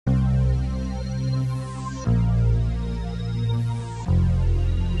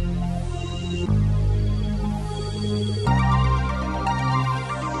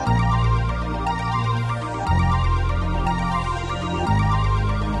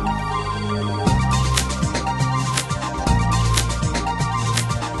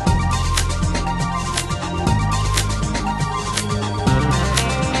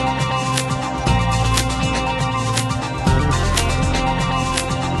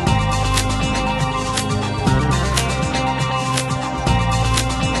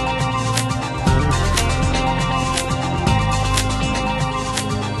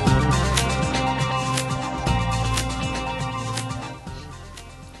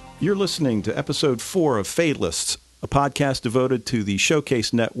You're listening to episode 4 of Fatalists, a podcast devoted to the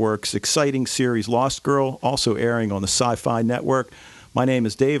Showcase Network's exciting series Lost Girl, also airing on the Sci-Fi Network. My name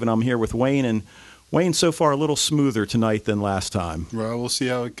is Dave, and I'm here with Wayne. And Wayne, so far a little smoother tonight than last time. Well, we'll see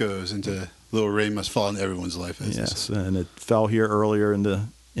how it goes. Into little rain must fall in everyone's life. Yes, and it fell here earlier in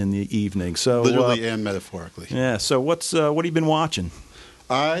the evening. So literally and metaphorically. Yeah. So what have you been watching?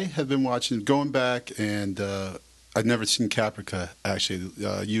 I have been watching, going back, and I'd never seen Caprica. Actually,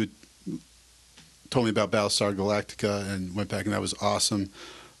 you told me about Battlestar Galactica and went back, and that was awesome.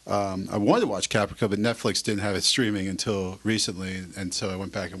 I wanted to watch Caprica, but Netflix didn't have it streaming until recently, and so I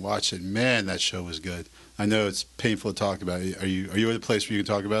went back and watched it. Man, that show was good. I know it's painful to talk about. Are you at a place where you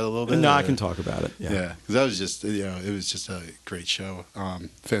can talk about it a little bit? No, I can talk about it. Yeah, because that was just it was just a great show,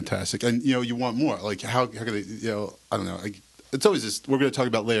 fantastic, and you want more. Like how can they, I don't know. It's always this. We're going to talk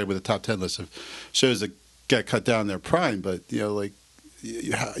about later with a top 10 list of shows that get cut down their prime, but you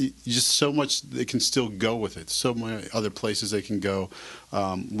just so much they can still go with it. So many other places they can go,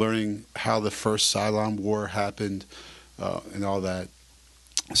 learning how the first Cylon War happened, and all that.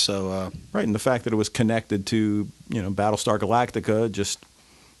 So right, and the fact that it was connected to Battlestar Galactica, just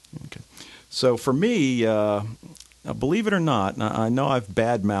okay. So for me, believe it or not, I know I've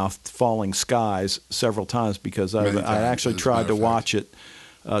badmouthed Falling Skies several times because I actually tried to watch it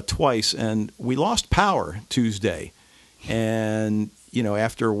twice, and we lost power Tuesday, and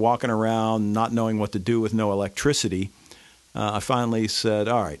after walking around not knowing what to do with no electricity, I finally said,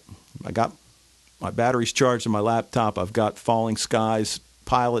 all right, I got my batteries charged in my laptop, I've got Falling Skies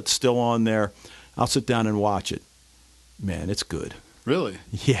pilot still on there, I'll sit down and watch it. Man, it's good. Really?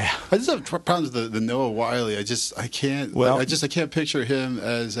 Yeah. I just have problems with the Noah Wyle. I can't. Well, I can't picture him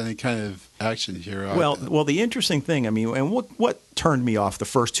as any kind of action hero. Well, the interesting thing, and what turned me off the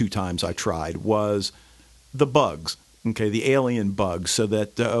first 2 times I tried was the bugs. Okay, the alien bugs. So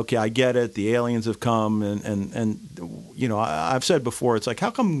that I get it. The aliens have come, and I've said before, it's like, how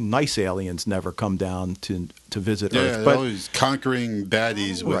come nice aliens never come down to visit Earth? Yeah, they're always conquering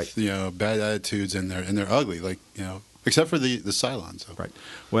baddies with bad attitudes, and they're ugly. Except for the Cylons. So. Right.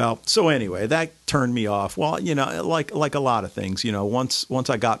 Well, so anyway, that turned me off. Well, like a lot of things, once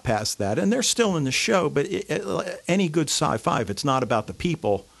I got past that, and they're still in the show, but any good sci-fi, if it's not about the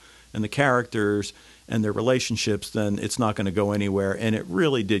people and the characters and their relationships, then it's not going to go anywhere. And it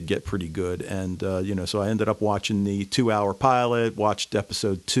really did get pretty good. And, so I ended up watching the 2-hour pilot, watched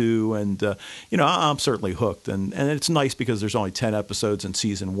episode 2, and, I'm certainly hooked. And it's nice because there's only 10 episodes in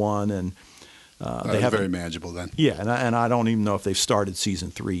season 1, and they have very manageable then. Yeah, and I don't even know if they've started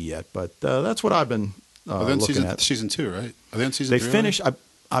season 3 yet, but that's what I've been looking at. Season 2, right? Are they on season 3? They finished.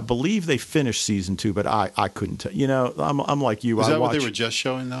 I believe they finished season 2, but I couldn't tell. I'm like you. Is that what they were just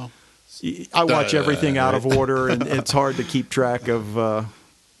showing though? I watch everything out of order, and it's hard to keep track of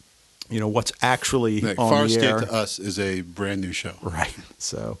what's actually on the air. Farscape to us is a brand new show, right?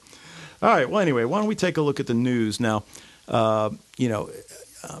 So, all right. Well, anyway, why don't we take a look at the news now? I'm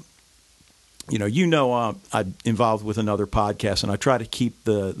involved with another podcast, and I try to keep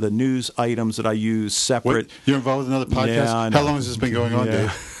the news items that I use separate. What? You're involved with another podcast? Yeah, how long has this been going on,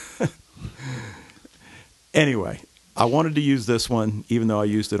 Dave? Anyway, I wanted to use this one, even though I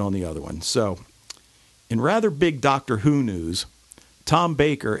used it on the other one. So, in rather big Doctor Who news, Tom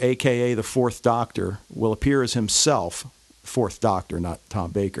Baker, a.k.a. the Fourth Doctor, will appear as himself, Fourth Doctor, not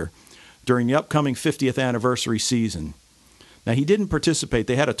Tom Baker, during the upcoming 50th anniversary season. Now, he didn't participate.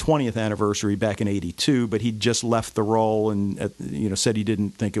 They had a 20th anniversary back in '82, but he just left the role and said he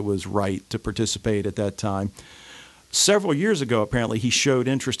didn't think it was right to participate at that time. Several years ago, apparently, he showed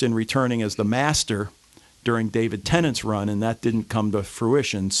interest in returning as the Master during David Tennant's run, and that didn't come to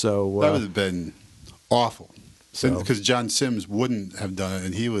fruition. So that would have been awful. Because John Sims wouldn't have done it,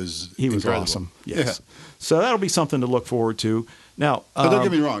 and he was awesome. Yes. Yeah. So that'll be something to look forward to. Now, but don't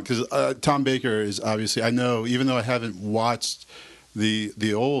get me wrong, because Tom Baker is obviously, I know, even though I haven't watched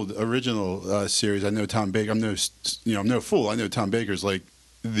the old original series, I know Tom Baker. I'm no fool. I know Tom Baker's like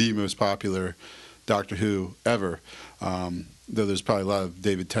the most popular Doctor Who ever. Though there's probably a lot of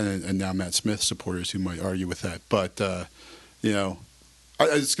David Tennant and now Matt Smith supporters who might argue with that. But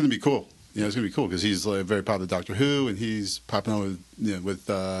it's going to be cool. It's going to be cool because he's a very popular Doctor Who, and he's popping on with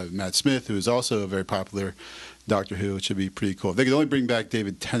Matt Smith, who is also a very popular Doctor Who. It should be pretty cool. If they could only bring back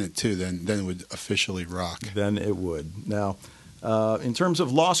David Tennant too, then it would officially rock. Then it would. Now, in terms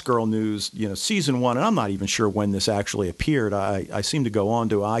of Lost Girl news, season 1, and I'm not even sure when this actually appeared. I seem to go on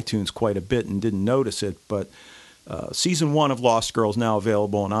to iTunes quite a bit and didn't notice it, but season 1 of Lost Girl is now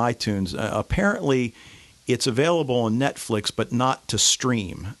available on iTunes. Apparently, it's available on Netflix, but not to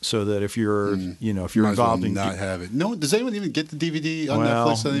stream. So that if you're, if you're Might as well involved in not have it. No, does anyone even get the DVD on Well,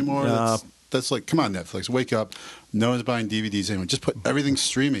 Netflix anymore? That's like, come on, Netflix, wake up. No one's buying DVDs anymore. Just put everything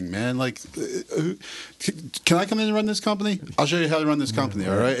streaming, man. Like, can I come in and run this company? I'll show you how to run this company,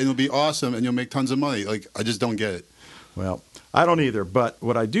 all right? And it'll be awesome, and you'll make tons of money. Like, I just don't get it. Well, I don't either. But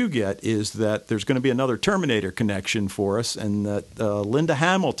what I do get is that there's going to be another Terminator connection for us, and that Linda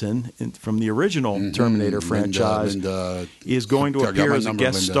Hamilton from the original Terminator franchise is going to appear as a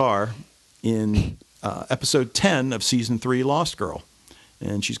guest star in episode 10 of season 3, Lost Girl.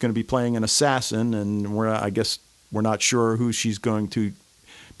 And she's going to be playing an assassin, and I guess we're not sure who she's going to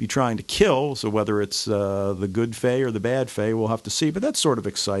be trying to kill. So whether it's the good Faye or the bad Faye, we'll have to see. But that's sort of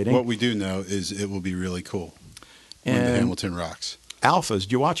exciting. What we do know is it will be really cool. And Linda Hamilton rocks. Alphas.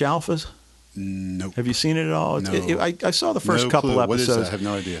 Do you watch Alphas? Nope. Have you seen it at all? No. I saw the first couple clue. episodes. What is that? I have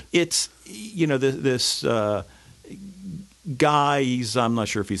no idea. It's, this guy, I'm not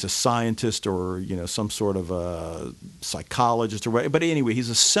sure if he's a scientist or, some sort of a psychologist or what, but anyway, he's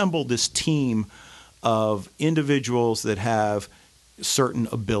assembled this team of individuals that have certain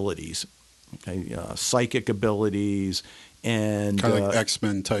abilities, okay, psychic abilities, and kind of like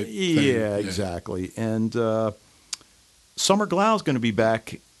X-Men type thing. Yeah, exactly. And Summer Glau's going to be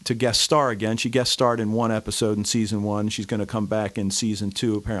back to guest star again. She guest starred in one episode in season 1. She's going to come back in season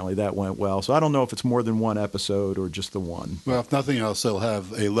 2. Apparently that went well. So I don't know if it's more than one episode or just the one. Well, if nothing else, they'll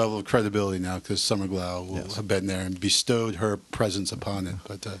have a level of credibility now because Summer Glau will have been there and bestowed her presence upon it.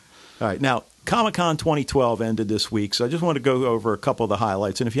 But all right. Now, Comic-Con 2012 ended this week, so I just want to go over a couple of the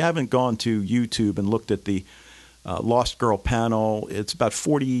highlights. And if you haven't gone to YouTube and looked at the Lost Girl panel, it's about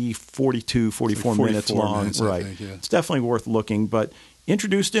 44 minutes long. Right. Think, yeah. It's definitely worth looking. But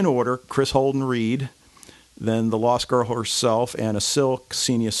introduced in order, Chris Holden Reed, then the Lost Girl herself, Anna Silk,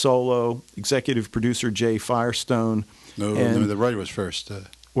 Ksenia Solo, executive producer Jay Firestone. No, the writer was first.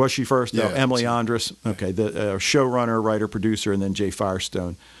 Was she first? Yeah, Emily Andrus. Okay, the showrunner, writer, producer, and then Jay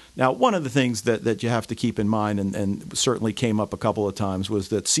Firestone. Now, one of the things that you have to keep in mind, and certainly came up a couple of times, was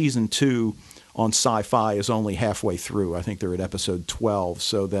that season 2 on Sci-Fi is only halfway through. I think they're at episode 12,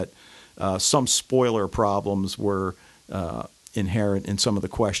 so that some spoiler problems were inherent in some of the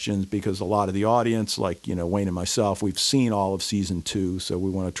questions because a lot of the audience, like Wayne and myself, we've seen all of season 2, so we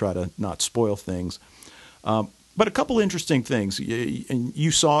want to try to not spoil things. But a couple interesting things. And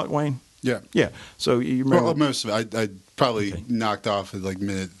you saw it, Wayne? Yeah. Yeah. So you remember? Well, most of it. I probably knocked off at like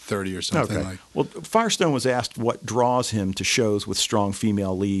minute 30 or something. Okay. Like. Well, Firestone was asked what draws him to shows with strong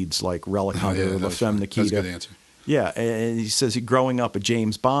female leads like Relic Hunter or La Femme Nikita. That's a good answer. Yeah, and he says growing up a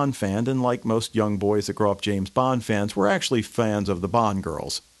James Bond fan, and like most young boys that grow up James Bond fans, we're actually fans of the Bond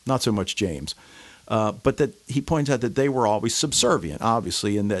girls, not so much James. But that he points out that they were always subservient,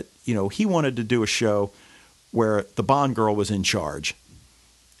 obviously, and that he wanted to do a show where the Bond girl was in charge.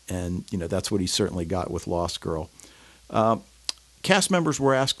 And, that's what he certainly got with Lost Girl. Cast members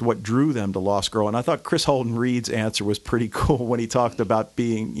were asked what drew them to Lost Girl, and I thought Chris Holden Reed's answer was pretty cool when he talked about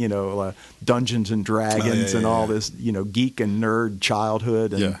being, Dungeons and Dragons and all this, geek and nerd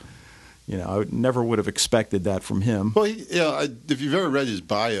childhood. And, I never would have expected that from him. Well, if you've ever read his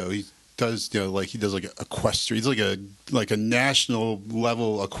bio, he does, he does like equestrian. He's like a national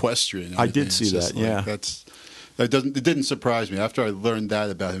level equestrian. I did see that, yeah. It didn't surprise me. After I learned that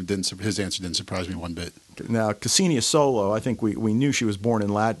about him, his answer didn't surprise me one bit. Now, Ksenia Solo, I think we knew she was born in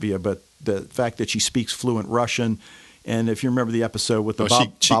Latvia, but the fact that she speaks fluent Russian, and if you remember the episode with the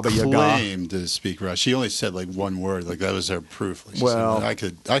Baba Yaga. She claimed to speak Russian. She only said like one word. Like that was her proof. Like, well,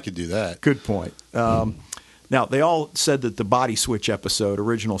 said, I could do that. Good point. Now, they all said that the Body Switch episode,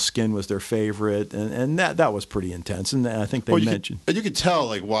 Original Skin, was their favorite, and that was pretty intense. And I think they mentioned. And you could tell,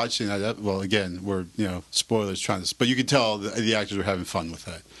 like, watching that, well, again, we're, spoilers but you could tell the actors were having fun with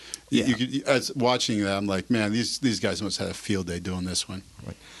that. Yeah. As watching that, I'm like, man, these guys must have had a field day doing this one.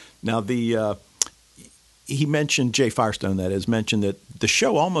 Right. Now, he mentioned, Jay Firestone, that is, mentioned that the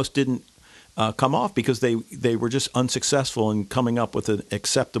show almost didn't come off because they were just unsuccessful in coming up with an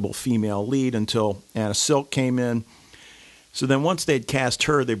acceptable female lead until Anna Silk came in. So then once they'd cast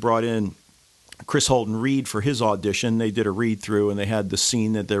her, they brought in Chris Holden Reed for his audition. They did a read-through, and they had the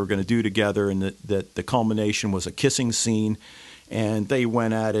scene that they were going to do together, and that the culmination was a kissing scene. And they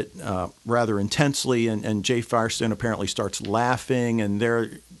went at it rather intensely, and Jay Firestone apparently starts laughing, and they're,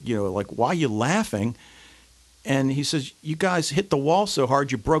 like, why are you laughing? And he says, you guys hit the wall so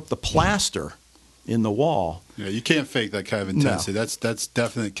hard you broke the plaster in the wall. Yeah, you can't fake that kind of intensity. No. That's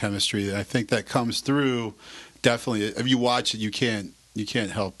definite chemistry. I think that comes through definitely. If you watch it, you can't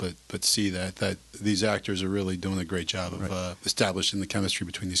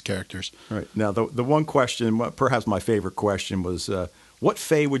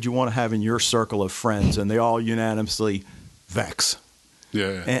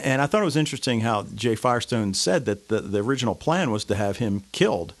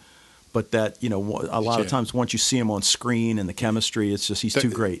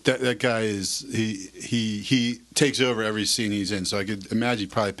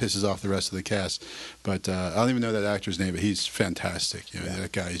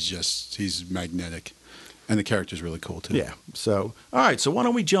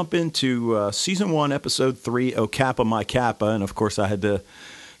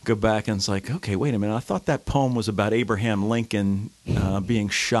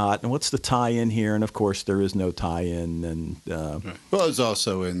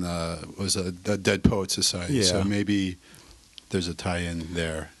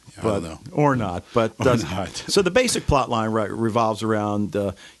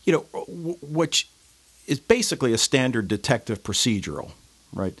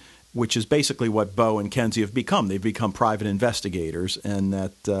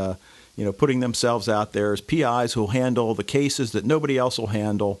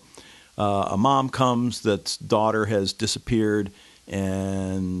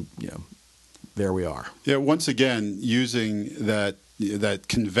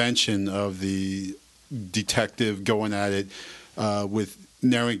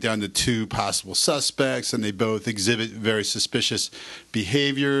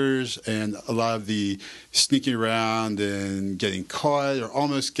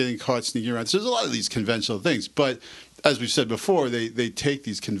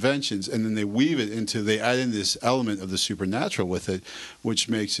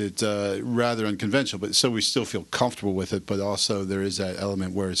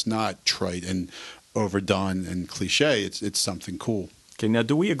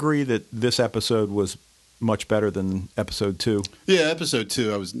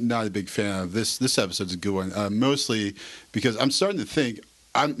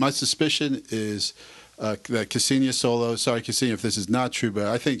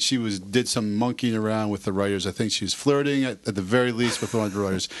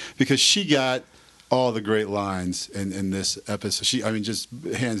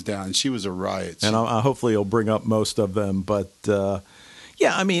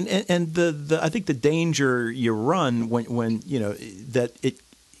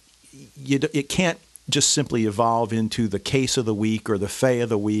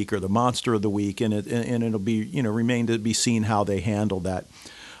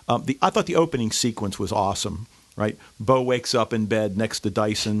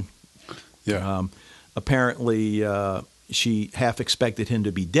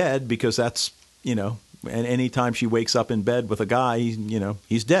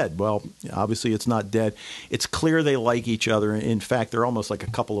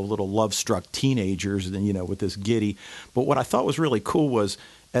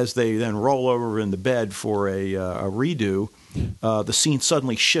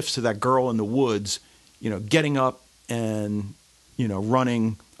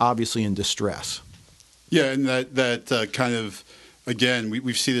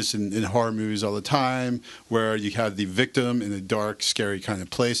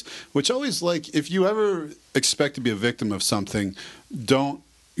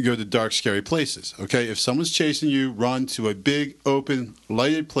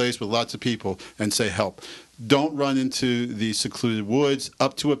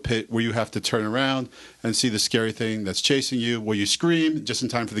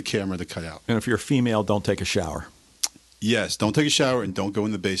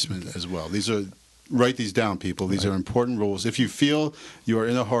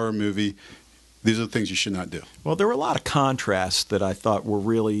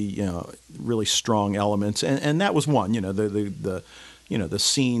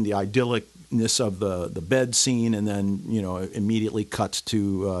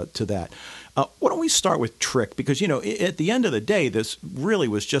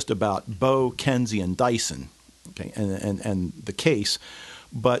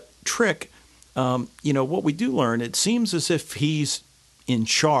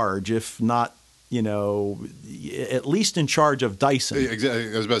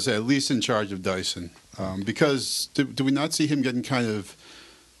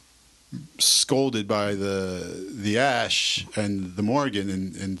scolded by the Ash and the Morgan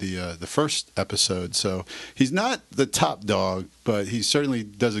in the first episode. So he's not the top dog, but he certainly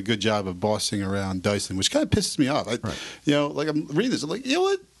does a good job of bossing around Dyson, which kind of pisses me off. You know, like I'm reading this, I'm like, you know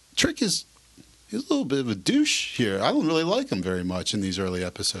what, Trick is. He's a little bit of a douche here. I don't really like him very much in these early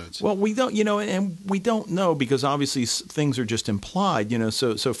episodes. Well, we don't, and we don't know because obviously things are just implied,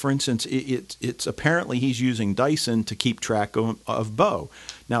 So for instance, it's apparently he's using Dyson to keep track of Bo.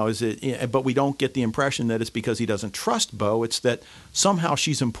 Now, but we don't get the impression that it's because he doesn't trust Bo. It's that somehow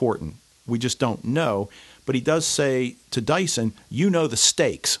she's important. We just don't know. But he does say to Dyson, "You know the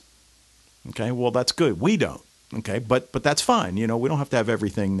stakes." Okay, well, that's good. We don't. Okay, but that's fine. We don't have to have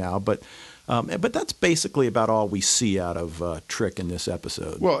everything now, but that's basically about all we see out of Trick in this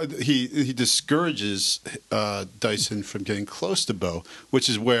episode. Well, he discourages Dyson from getting close to Bo, which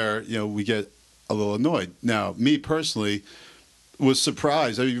is where we get a little annoyed. Now, me personally was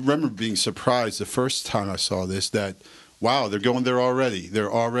surprised. I remember being surprised the first time I saw this that wow, they're going there already.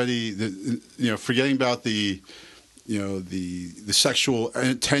 They're already forgetting about the sexual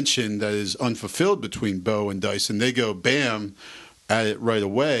tension that is unfulfilled between Bo and Dyson. They go bam at it right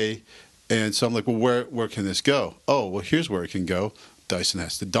away. And so I'm like, well, where can this go? Oh, well, here's where it can go. Dyson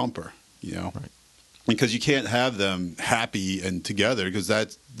has to dump her, Right. Because you can't have them happy and together because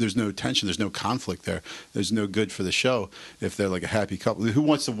there's no tension, there's no conflict there. There's no good for the show if they're like a happy couple. Who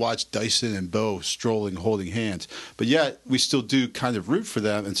wants to watch Dyson and Bo strolling, holding hands? But yet we still do kind of root for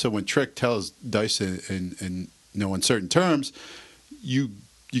them. And so when Trick tells Dyson in no uncertain terms, you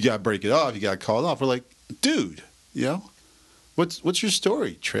got to break it off, you got to call it off. We're like, dude, What's your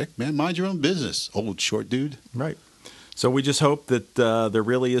story, Trick? Man, mind your own business, old short dude. Right. So we just hope that there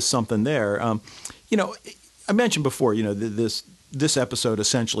really is something there. I mentioned before, this episode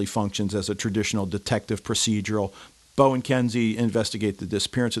essentially functions as a traditional detective procedural. Bo and Kenzie investigate the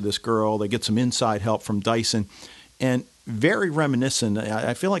disappearance of this girl. They get some inside help from Dyson. And very reminiscent,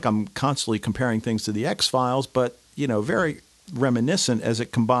 I feel like I'm constantly comparing things to the X-Files, but, very reminiscent as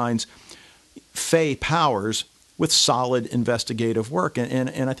it combines Faye Powers with solid investigative work.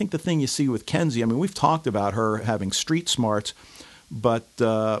 And I think the thing you see with Kenzie, I mean, we've talked about her having street smarts, but,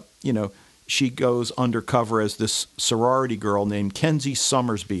 she goes undercover as this sorority girl named Kenzie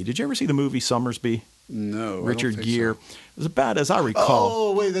Summersby. Did you ever see the movie Summersby? No. Richard Gere. So. It was about, as I recall.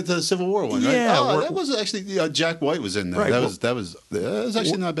 Oh, wait, that's a Civil War one, right? Yeah. Oh, that was actually, Jack White was in there. Right, that was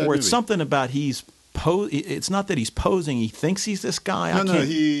actually not a bad movie. Or it's something about it's not that he's posing. He thinks he's this guy. No.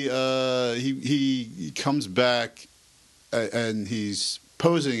 He comes back and he's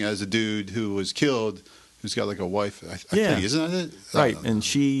posing as a dude who was killed, who's got like a wife. I think, isn't that it? Right, and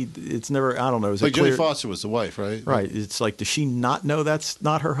it's never. I don't know. Is like it clear? Jodie Foster was the wife, right? Right. It's like, does she not know that's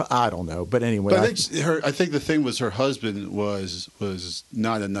not her? I don't know. But anyway, but I think the thing was her husband was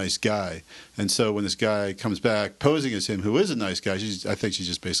not a nice guy, and so when this guy comes back posing as him, who is a nice guy, I think she's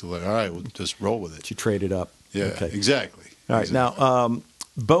just basically like, all right, we'll just roll with it. She traded up. Yeah, okay. Exactly. All right, exactly. Now.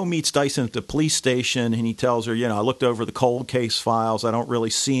 Bo meets Dyson at the police station, and he tells her, I looked over the cold case files. I don't really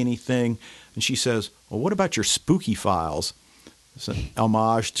see anything. And she says, well, what about your spooky files? It's an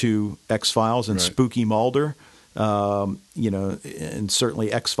homage to X-Files and right. Spooky Mulder, and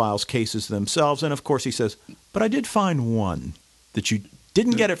certainly X-Files cases themselves. And, of course, he says, but I did find one that you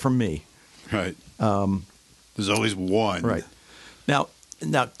didn't get it from me. Right. There's always one. Right. Now,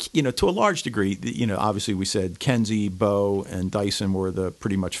 to a large degree, obviously we said Kenzie, Bo, and Dyson were the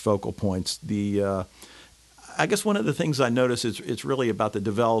pretty much focal points. I guess one of the things I notice is it's really about the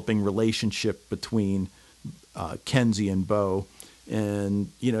developing relationship between Kenzie and Bo.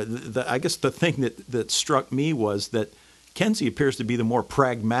 And, I guess the thing that struck me was that Kenzie appears to be the more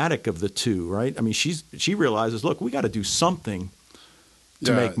pragmatic of the two, right? I mean, she realizes, look, we got to do something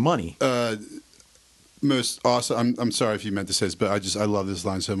to make money. Most awesome. I'm sorry if you meant to say this, but I love this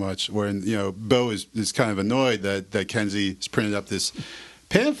line so much. Where Bo is kind of annoyed that Kenzie has printed up this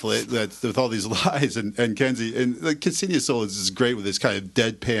pamphlet that's with all these lies, and Kenzie and like Ksenia Soul is great with this kind of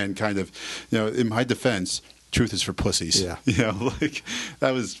deadpan kind of, in my defense, truth is for pussies. Yeah. Like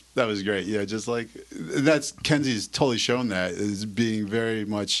that was great. Just like that's Kenzie's totally shown that as being very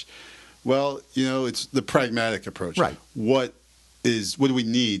much, it's the pragmatic approach. Right. What do we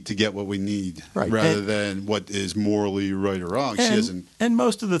need to get what we need, right. rather than what is morally right or wrong. She doesn't. And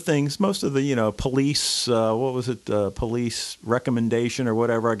most of the police, police recommendation or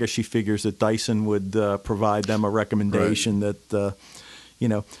whatever. I guess she figures that Dyson would provide them a recommendation that,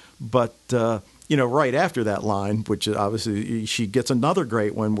 But right after that line, which obviously she gets another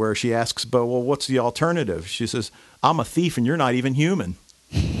great one where she asks Bo, well, what's the alternative? She says, I'm a thief and you're not even human.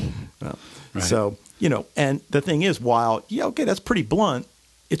 Well, right. So. And the thing is, while, that's pretty blunt,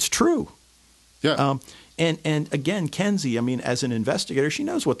 it's true. Yeah. And again, Kenzie, I mean, as an investigator, she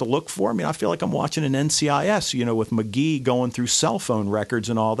knows what to look for. I mean, I feel like I'm watching an NCIS, with McGee going through cell phone records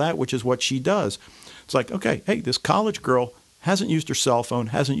and all that, which is what she does. It's like, okay, hey, this college girl hasn't used her cell phone,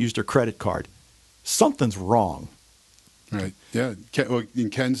 hasn't used her credit card. Something's wrong. Right. Yeah. Well, in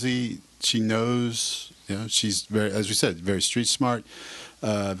Kenzie, she knows, she's very, as we said, very street smart,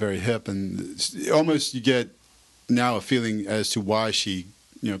 very hip, and almost you get now a feeling as to why she,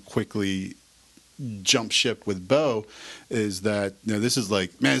 quickly jump ship with Bo, is that this is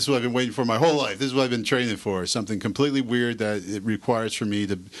like, man, this is what I've been waiting for my whole life. This is what I've been training for. Something completely weird that it requires for me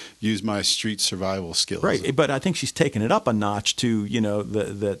to use my street survival skills. Right, but I think she's taken it up a notch to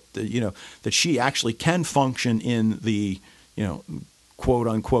that she actually can function in the quote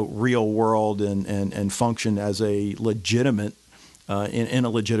unquote real world and function as a legitimate in a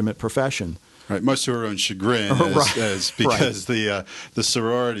legitimate profession. Right, much to her own chagrin, as because the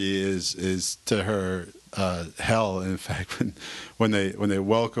sorority is to her hell. And in fact, when they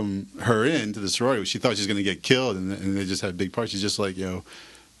welcome her into the sorority, she thought she was going to get killed, and they just had a big party. She's just like,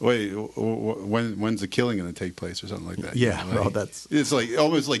 wait, when's the killing going to take place or something like that? Yeah, well, it's like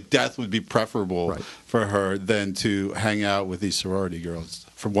almost like death would be preferable right. for her than to hang out with these sorority girls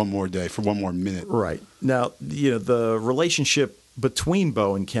for one more day, for one more minute. Right. Now, the relationship between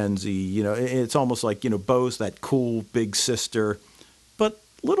Bo and Kenzie, it's almost like, Bo's that cool big sister, but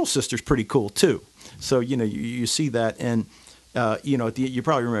little sister's pretty cool too. So, you see that. And, you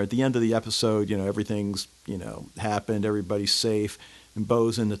probably remember at the end of the episode, everything's, happened, everybody's safe. And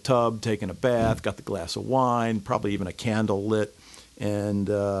Bo's in the tub taking a bath, got the glass of wine, probably even a candle lit. And,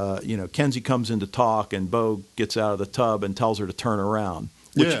 Kenzie comes in to talk, and Bo gets out of the tub and tells her to turn around.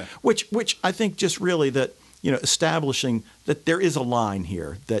 Which I think just really that, establishing that there is a line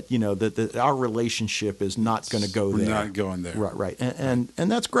here, that, that our relationship is not going to go there. We're not going there. Right. And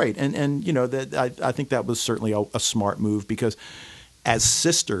that's great. And that I think that was certainly a smart move, because as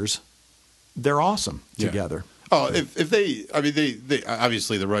sisters, they're awesome together. Oh, if they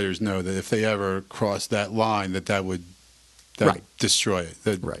obviously the writers know that if they ever cross that line, that would destroy it.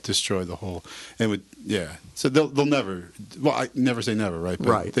 That'd destroy the whole. And would So they'll never. Well, I never say never, right?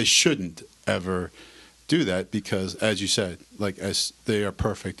 But they shouldn't ever do that, because, as you said, as they are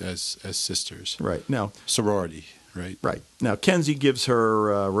perfect as sisters. Right. Now, sorority. Right. Now, Kenzie gives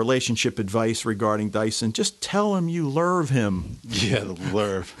her relationship advice regarding Dyson. Just tell him you love him. Yeah, the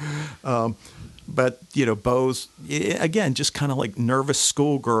love. But, Bo's, again, just kind of like nervous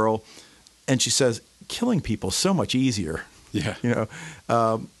schoolgirl. And she says, killing people is so much easier. Yeah.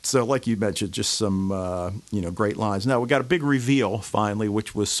 So like you mentioned, just some, great lines. Now, we got a big reveal, finally,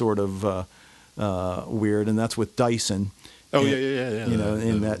 which was sort of weird, and that's with Dyson. Oh,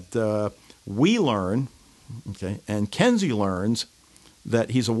 and, that we learn, and Kenzie learns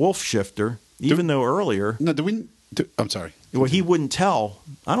that he's a wolf shifter, even though earlier... No, I'm sorry. Well, he wouldn't tell.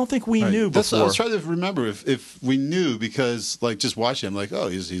 I don't think we knew before. I was trying to remember if we knew, because just watching him, oh,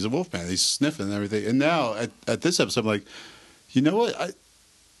 he's a wolf man. He's sniffing and everything. And now at this episode, I'm like, you know what?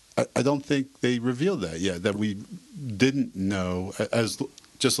 I don't think they revealed that yet. That we didn't know, as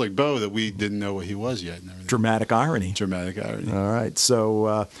just like Bo, that we didn't know what he was yet. And everything. Dramatic irony. All right.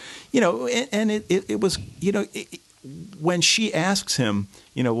 So and it was when she asks him,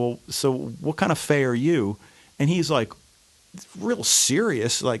 well, so what kind of fae are you? And he's like, real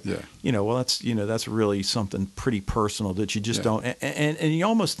serious, well, that's really something pretty personal that you just don't, and you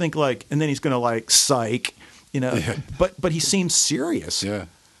almost think and then he's going to psych, but he seems serious. Yeah,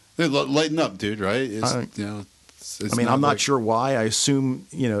 lighten up, dude. Right? It's I'm not sure why. I assume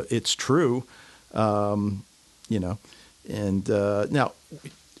it's true, and now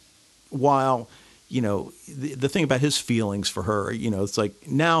while. The thing about his feelings for her, it's like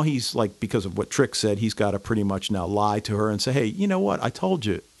now he's because of what Trick said, he's got to pretty much now lie to her and say, hey, you know what? I told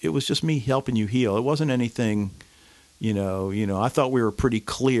you, it was just me helping you heal. It wasn't anything, I thought we were pretty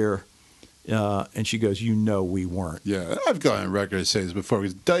clear. And she goes, we weren't. Yeah, I've gone on record to say this before,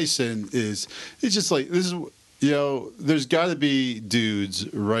 because Dyson it's just this is, there's got to be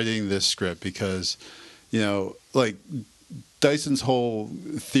dudes writing this script, because, Dyson's whole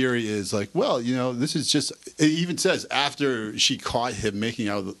theory is this is just, it even says after she caught him making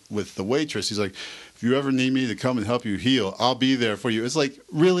out with the waitress, he's like, if you ever need me to come and help you heal, I'll be there for you. It's like,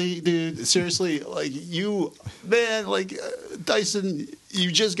 really, dude? Seriously? Dyson,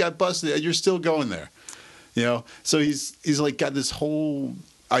 you just got busted and you're still going there. So he's got this whole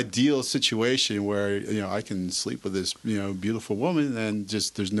ideal situation where I can sleep with this beautiful woman and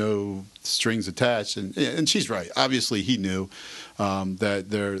just there's no strings attached, and she's right. Obviously he knew, that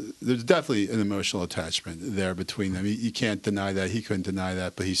there's definitely an emotional attachment there between them. You can't deny that. He couldn't deny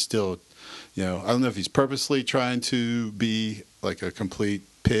that, but he's still, I don't know if he's purposely trying to be like a complete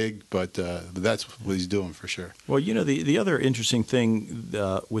pig, but that's what he's doing for sure. Well, the other interesting thing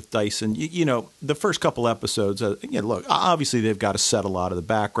with Dyson, the first couple episodes, look, obviously they've got to set a lot of the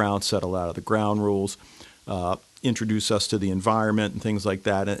background, set a lot of the ground rules, introduce us to the environment and things like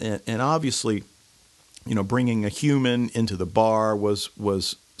that. And obviously, bringing a human into the bar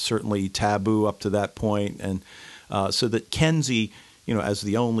was certainly taboo up to that point. And so that Kenzie, as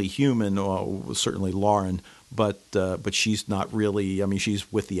the only human, was certainly Lauren, but she's not really,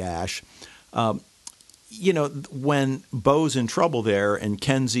 she's with the Ash. When Bo's in trouble there and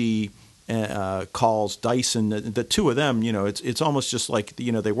Kenzie calls Dyson, the two of them, it's almost just like,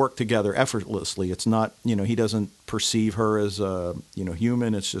 they work together effortlessly. It's not, he doesn't perceive her as a,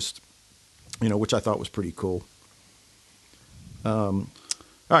 human. It's just, which I thought was pretty cool.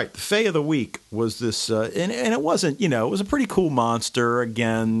 All right, the Fae of the Week was this, and it wasn't, it was a pretty cool monster.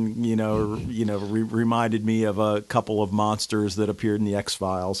 Again, reminded me of a couple of monsters that appeared in the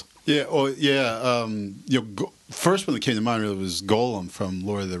X-Files. Yeah, first one that came to mind really was Golem from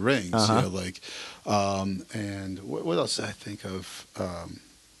Lord of the Rings. And what else did I think of?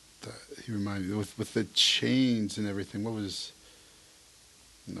 He reminded me with the chains and everything. What was?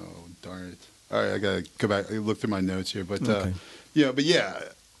 No, darn it! All right, I gotta go back. I look through my notes here, but okay.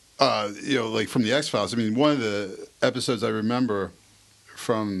 Like from the X-Files. One of the episodes I remember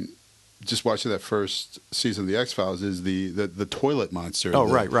from just watching that first season of the X-Files is the toilet monster.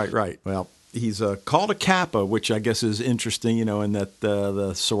 Oh, right. Well, he's called a Kappa, which I guess is interesting, in that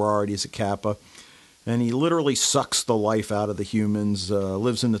the sorority is a Kappa. And he literally sucks the life out of the humans,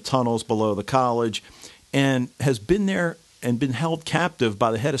 lives in the tunnels below the college, and has been there and been held captive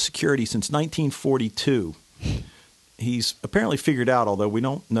by the head of security since 1942. He's apparently figured out, although we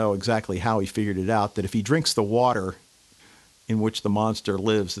don't know exactly how he figured it out, that if he drinks the water in which the monster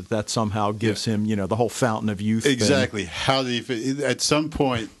lives, that somehow gives him, the whole fountain of youth. Exactly. How did he? At some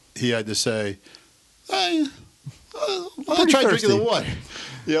point, he had to say, "I'll try drinking the water."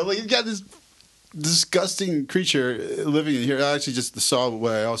 You got this disgusting creature living in here. I actually just saw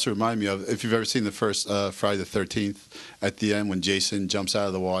what I also remind me of. If you've ever seen the first Friday the 13th, at the end when Jason jumps out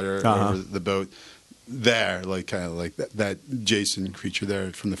of the water over the boat. There, kind of like that Jason creature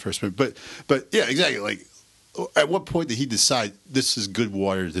there from the first movie. But yeah, exactly. Like, at what point did he decide this is good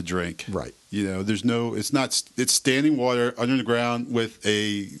water to drink? Right. It's standing water under the ground with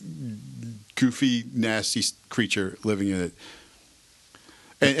a goofy, nasty creature living in it.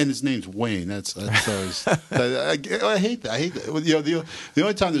 And his name's Wayne. That's always, I hate that. I hate that. The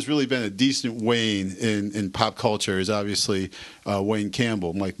only time there's really been a decent Wayne in pop culture is obviously Wayne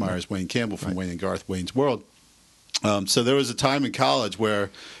Campbell, Mike Myers' Wayne Campbell from Wayne and Garth, Wayne's World. So there was a time in college where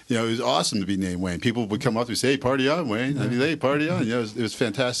it was awesome to be named Wayne. People would come up to me and say, "Hey, party on, Wayne!" Hey, party on! It was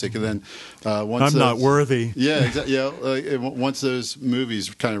fantastic. And then once I'm not worthy. Yeah, exactly. Once those movies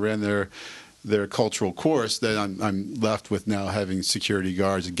kind of ran their cultural course, then I'm left with now having security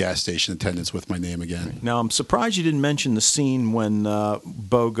guards and gas station attendants with my name again. Now, I'm surprised you didn't mention the scene when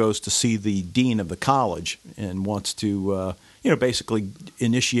Bo goes to see the dean of the college and wants to, basically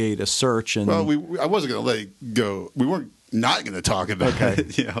initiate a search. And well, I wasn't going to let it go. We weren't not going to talk about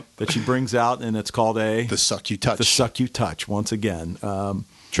it. That she brings out, and it's called the Suck You Touch. The Suck You Touch, once again.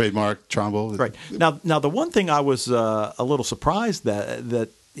 Trademark, Trombo. Right. Now, the one thing I was a little surprised that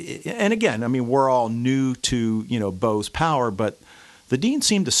and again, we're all new to, Bo's power, but the dean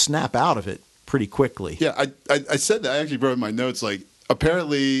seemed to snap out of it pretty quickly. Yeah, I said that. I actually wrote in my notes,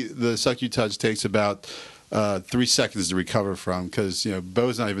 apparently the Suck You Touch takes about 3 seconds to recover from, because,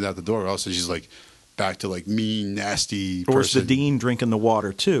 Bo's not even out the door. Also, she's back to mean, nasty person. Or is the dean drinking the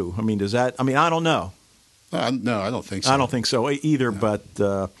water too? Does that, I don't know. No, I don't think so. I don't think so either, but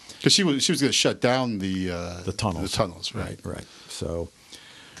because she was going to shut down the tunnels. The tunnels, right. So,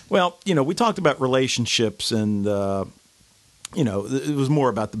 well, we talked about relationships, and it was more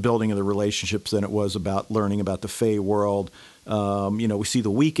about the building of the relationships than it was about learning about the Fae world. We see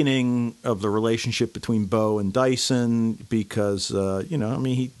the weakening of the relationship between Bo and Dyson because,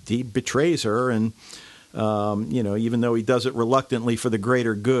 he betrays her, and even though he does it reluctantly for the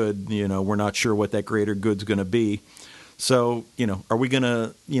greater good, we're not sure what that greater good's going to be. So, are we going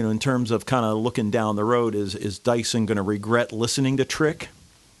to, in terms of kind of looking down the road, is Dyson going to regret listening to Trick?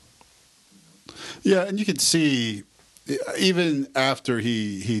 Yeah, and you can see, even after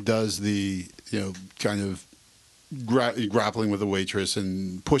he does the, kind of grappling with the waitress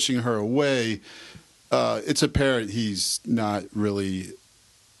and pushing her away, it's apparent he's not really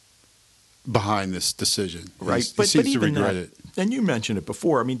behind this decision. Right. He seems to regret it. and you mentioned it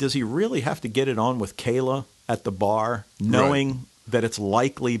before. I mean, does he really have to get it on with Kayla at the bar, knowing that it's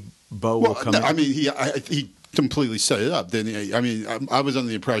likely Bo will come in? I mean, he completely set it up, didn't he? I mean, I was under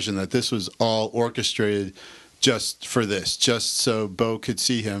the impression that this was all orchestrated just for this, just so Bo could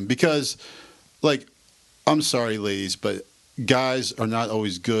see him. Because, like, I'm sorry, ladies, but guys are not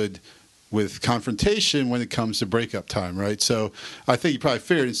always good with confrontation when it comes to breakup time, right? So I think he probably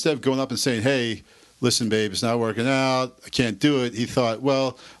figured instead of going up and saying, hey, listen, babe, it's not working out, I can't do it, he thought,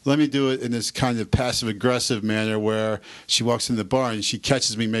 well, let me do it in this kind of passive-aggressive manner where she walks in the bar and she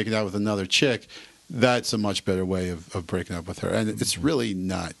catches me making out with another chick. That's a much better way of breaking up with her. And it's really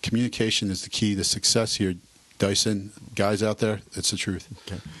not. Communication is the key to success here, Dyson. Guys out there, it's the truth.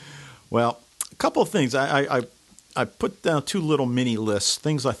 Okay. Well, a couple of things. I put down two little mini lists,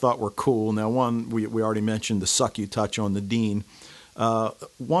 things I thought were cool. Now, one, we already mentioned the suck you touch on the Dean.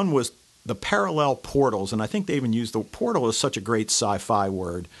 One was the parallel portals, and I think they even used the portal is such a great sci-fi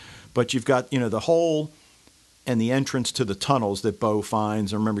word. But you've got, the hole and the entrance to the tunnels that Bo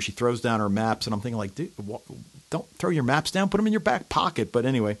finds. And remember, she throws down her maps, and I'm thinking, like, dude, don't throw your maps down, put them in your back pocket. But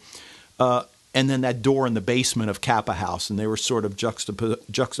anyway, and then that door in the basement of Kappa House, and they were sort of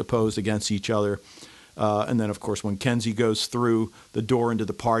juxtaposed against each other. And then, of course, when Kenzie goes through the door into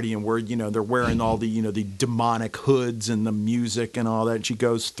the party and where, they're wearing all the, the demonic hoods and the music and all that, and she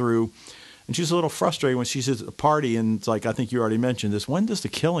goes through, and she's a little frustrated when she's at a party, and it's like, I think you already mentioned this, when does the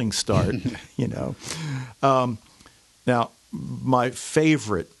killing start, Now, my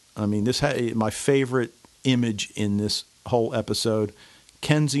favorite image in this whole episode,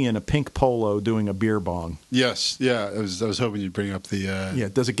 Kenzie in a pink polo doing a beer bong. Yes, yeah. I was hoping you'd bring up the... yeah,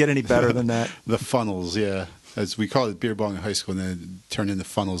 does it get any better than that? The funnels, yeah. As we called it beer bong in high school, and then it turned into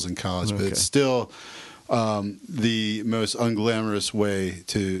funnels in college. Okay. But it's still the most unglamorous way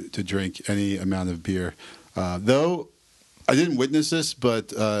to drink any amount of beer. Though I didn't witness this, but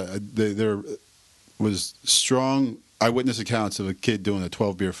there was strong eyewitness accounts of a kid doing a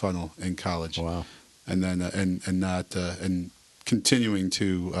 12-beer funnel in college. Wow. And then and continuing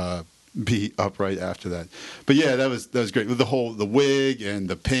to be upright after that. But yeah, that was great with the wig and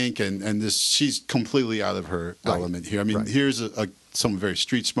the pink and this. She's completely out of her element here. I mean, here's someone very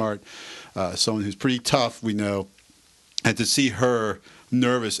street smart, someone who's pretty tough. We know, and to see her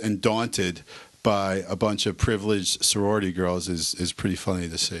nervous and daunted by a bunch of privileged sorority girls is pretty funny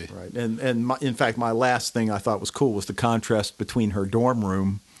to see. Right, and in fact, my last thing I thought was cool was the contrast between her dorm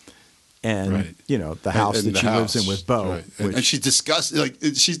room and the house that she lives in with Bo. Right. And she's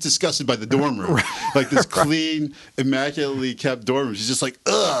disgusted. She's disgusted by the dorm room, like this clean, immaculately kept dorm room. She's just like,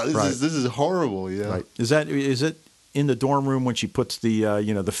 ugh, this is horrible. Right? Is it in the dorm room when she puts the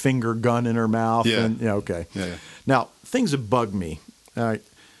the finger gun in her mouth? Yeah. And, okay. Yeah. Now things that bug me. All right.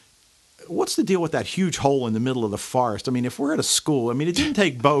 What's the deal with that huge hole in the middle of the forest? I mean, if we're at a school, I mean, it didn't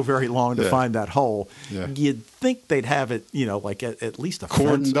take Bo very long to find that hole. Yeah. You'd think they'd have it, like at least a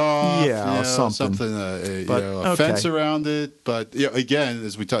cordoned fence. off, something. A fence around it. But again,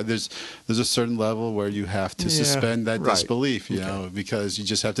 as we talked, there's a certain level where you have to suspend that disbelief, because you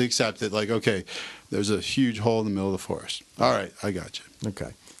just have to accept it. Like, okay, there's a huge hole in the middle of the forest. All right, I got you.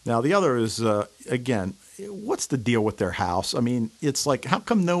 Okay. Now the other is again. What's the deal with their house? I mean, it's like, how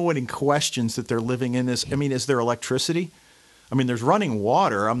come no one questions that they're living in this? I mean, is there electricity? I mean, there's running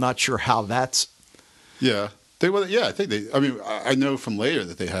water. I'm not sure how that's. Yeah. I think they. I mean, I know from later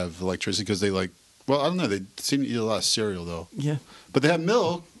that they have electricity because they I don't know. They seem to eat a lot of cereal though. Yeah. But they have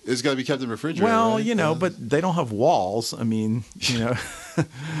milk. It's got to be kept in the refrigerator. Well, right? But they don't have walls. I mean,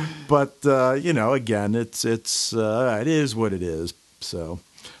 but again, it is what it is. So.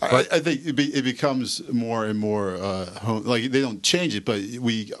 But I think it becomes more and more home. Like, they don't change it, but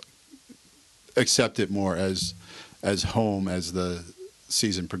we accept it more as home as the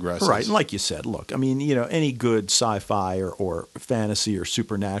season progresses. Right, and like you said, look, I mean, any good sci-fi or fantasy or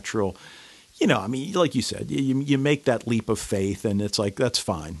supernatural, I mean, like you said, you make that leap of faith, and it's like, that's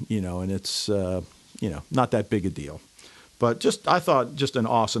fine, and it's not that big a deal. But I thought just an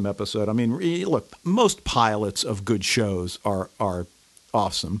awesome episode. I mean, look, most pilots of good shows are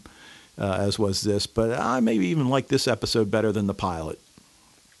awesome, as was this, but I maybe even like this episode better than the pilot.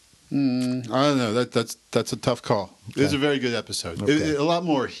 I don't know. That's a tough call. Okay. It was a very good episode. Okay. A lot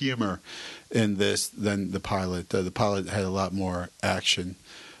more humor in this than the pilot. The pilot had a lot more action.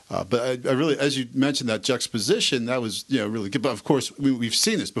 But I really, as you mentioned, that juxtaposition, that was really good. But of course, we've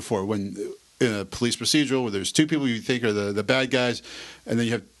seen this before when in a police procedural where there's two people you think are the bad guys, and then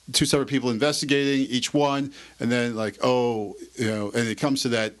you have two separate people investigating each one, and then and it comes to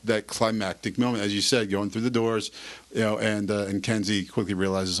that climactic moment, as you said, going through the doors, and Kenzie quickly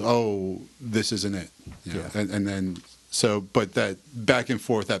realizes, oh, this isn't it, and then So, but that back and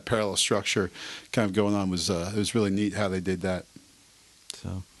forth, that parallel structure, kind of going on was it was really neat how they did that.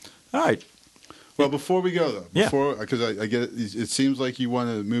 So, all right. Well, before we go though, Yeah. because I get it seems like you want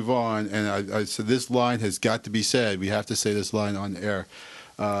to move on, and I said this line has got to be said. We have to say this line on air.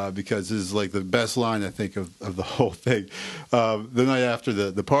 Because this is like the best line I think of the whole thing. The night after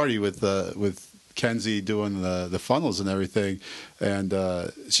the party with Kenzie doing the funnels and everything, and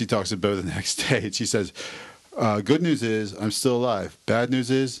she talks to Bo the next day, and she says, "Good news is I'm still alive. Bad news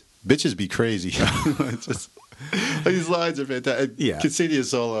is bitches be crazy." It's just, these lines are fantastic. Yeah. Ksenia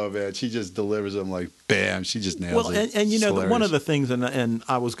Solo, man, she just delivers them like bam. She just nails it. Well, and you It's know, one hilarious. of the things, and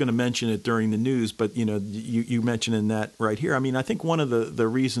I was going to mention it during the news, but you know, you mentioning that right here. I mean, I think one of the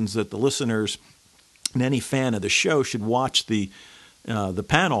reasons that the listeners and any fan of the show should watch the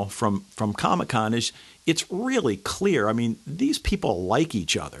panel from Comic-Con is it's really clear. I mean, these people like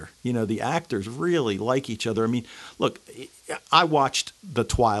each other. You know, the actors really like each other. I mean, look, I watched the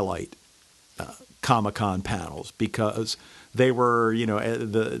Twilight Comic-Con panels because they were, you know,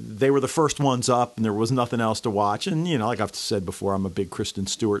 they were the first ones up, and there was nothing else to watch. And you know, like I've said before, I'm a big Kristen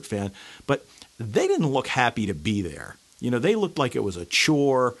Stewart fan, but they didn't look happy to be there. You know, they looked like it was a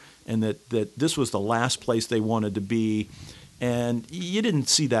chore, and that this was the last place they wanted to be. And you didn't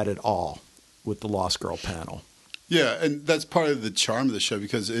see that at all with the Lost Girl panel. Yeah, and that's part of the charm of the show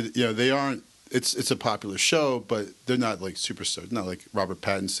because they aren't. It's a popular show, but they're not like superstars. Not like Robert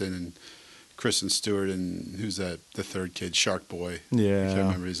Pattinson and Kristen Stewart and who's that? The third kid, Shark Boy. Yeah, I can't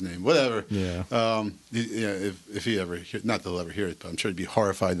remember his name. Whatever. Yeah. If he ever not that he'll ever hear it, but I'm sure he'd be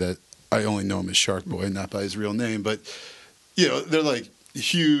horrified that I only know him as Shark Boy, not by his real name. But they're like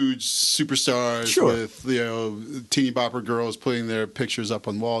huge superstars Sure. with teeny bopper girls putting their pictures up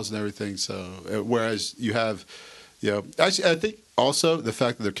on walls and everything. So whereas you have, actually I think also the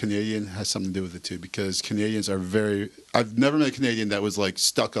fact that they're Canadian has something to do with it too, because Canadians are I've never met a Canadian that was like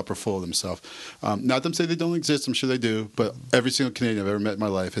stuck up or full of themselves. Not them say they don't exist, I'm sure they do, but every single Canadian I've ever met in my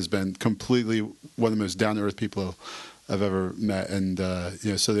life has been completely one of the most down to earth people I've ever met, and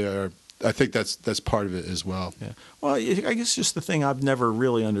so they are. I think that's part of it as well. Yeah. Well, I guess just the thing I've never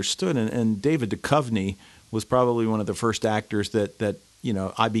really understood, and David Duchovny was probably one of the first actors that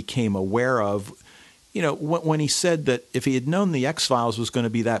I became aware of. You know, when he said that if he had known the X-Files was going to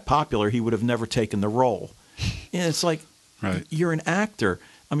be that popular, he would have never taken the role. And it's like, right. You're an actor.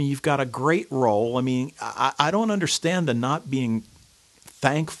 I mean, you've got a great role. I mean, I don't understand the not being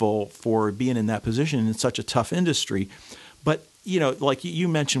thankful for being in that position in such a tough industry. But like you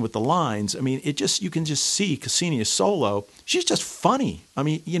mentioned with the lines, I mean, you can just see Ksenia Solo. She's just funny. I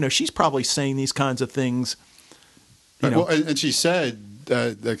mean, she's probably saying these kinds of things. Well, and she said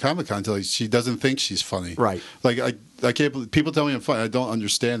at Comic-Con, like, she doesn't think she's funny. Right. Like, I can't believe people tell me I'm funny. I don't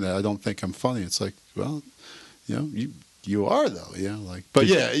understand that. I don't think I'm funny. It's like, well, you are though. But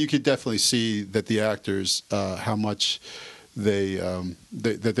yeah, you could definitely see that the actors, how much they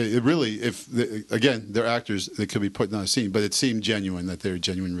really, again, they're actors, they could be putting on a scene, but it seemed genuine that they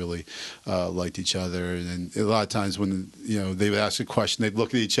genuinely really liked each other. And a lot of times when they would ask a question, they'd look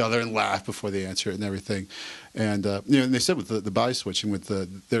at each other and laugh before they answer it and everything. And and they said with the body switching, with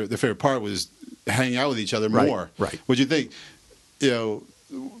their favorite part was hanging out with each other more. Right. Would you think?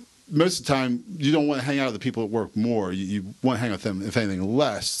 Most of the time, you don't want to hang out with the people at work more. You want to hang out with them, if anything,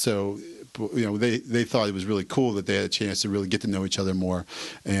 less. So, they thought it was really cool that they had a chance to really get to know each other more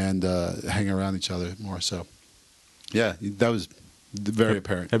and hang around each other more. So, yeah, that was very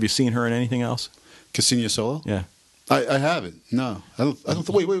apparent. Have you seen her in anything else? Ksenia Solo? Yeah. I haven't. No, I don't.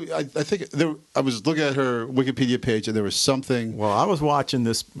 Wait. I think I was looking at her Wikipedia page, and there was something. Well, I was watching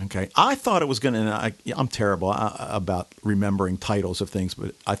this. Okay, I thought it was going to. I'm terrible about remembering titles of things,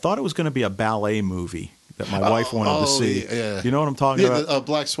 but I thought it was going to be a ballet movie that my wife wanted to see. Yeah. You know what I'm talking about? Yeah,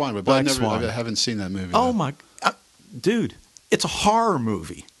 Black Swan. But Black Swan. I haven't seen that movie. Oh no. my, dude! It's a horror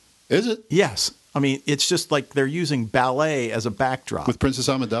movie. Is it? Yes. I mean, it's just like they're using ballet as a backdrop. With Princess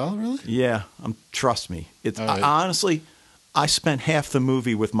Amidala, really? Yeah, trust me. It's right. honestly, I spent half the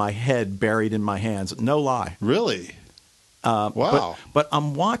movie with my head buried in my hands. No lie. Really? Wow. But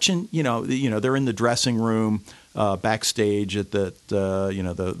I'm watching. They're in the dressing room backstage at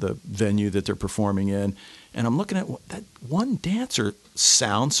the venue that they're performing in, and I'm looking at that one dancer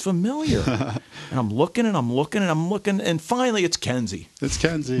sounds familiar, and I'm looking, and finally it's Kenzie. It's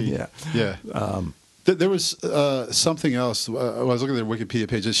Kenzie. Yeah. There was something else. I was looking at their Wikipedia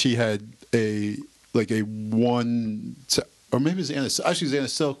page that she had a one, or maybe it was Anna. Actually, Anna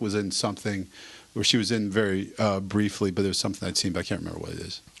Silk was in something where she was in very briefly, but there was something I'd seen, but I can't remember what it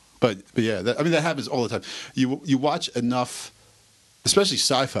is. But yeah, that happens all the time. You watch enough, especially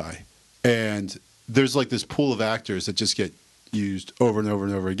sci-fi, and there's like this pool of actors that just get used over and over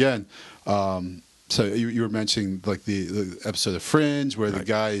and over again. So you were mentioning like the episode of Fringe where the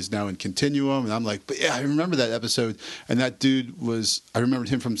guy is now in Continuum, and I'm like, but yeah, I remember that episode, and that dude I remembered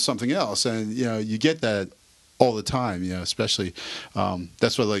him from something else, and you get that all the time, especially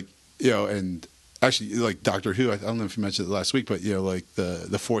that's what and actually like Doctor Who. I don't know if you mentioned it last week, but like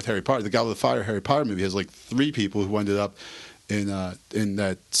the fourth Harry Potter, the Goblet of Fire Harry Potter movie has like 3 people who ended up in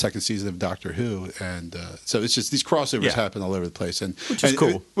that second season of Doctor Who, and so it's just these crossovers happen all over the place, and which is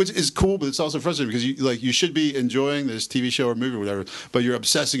cool. Which is cool, but it's also frustrating because you should be enjoying this TV show or movie or whatever, but you're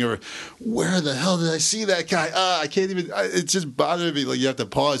obsessing over where the hell did I see that guy? I can't even. It's just bothering me. Like you have to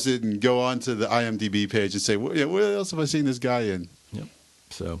pause it and go on to the IMDb page and say, where else have I seen this guy in? Yep.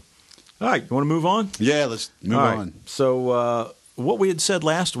 So, all right, you want to move on? Yeah, let's move on. So what we had said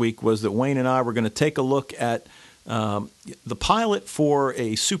last week was that Wayne and I were going to take a look at the pilot for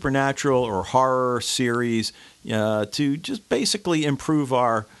a supernatural or horror series to just basically improve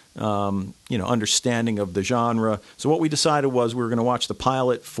our understanding of the genre. So what we decided was we were going to watch the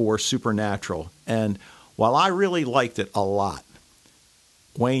pilot for Supernatural, and while I really liked it a lot,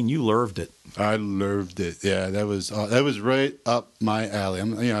 Wayne, you loved it. I loved it. Yeah, that was right up my alley.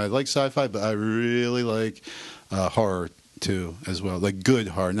 I like sci-fi, but I really like horror too as well. Like good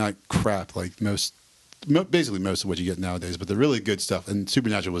horror, not crap like basically most of what you get nowadays, but the really good stuff. And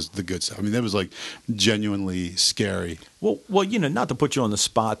Supernatural was the good stuff. I mean, that was like genuinely scary. Well, not to put you on the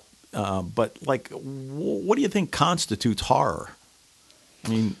spot, but like, what do you think constitutes horror? I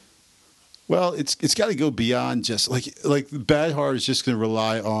mean, well, it's got to go beyond just like bad horror is just going to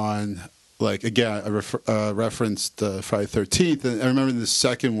rely on like again I referenced Friday the 13th, and I remember in the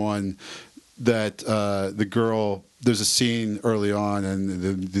second one that the girl. There's a scene early on, and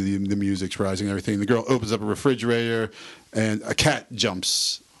the music's rising and everything. The girl opens up a refrigerator, and a cat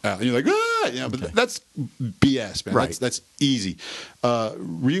jumps out. And you're like, ah! But that's BS, man. Right. That's easy.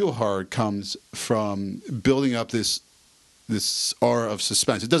 Real horror comes from building up this aura of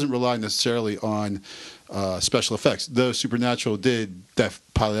suspense. It doesn't rely necessarily on special effects. Though Supernatural did, that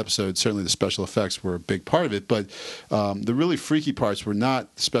pilot episode, certainly the special effects were a big part of it, but the really freaky parts were not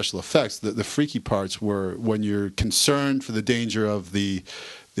special effects. The freaky parts were when you're concerned for the danger of the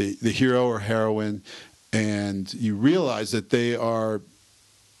hero or heroine, and you realize that they are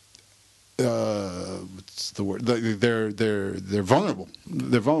what's the word? They're vulnerable.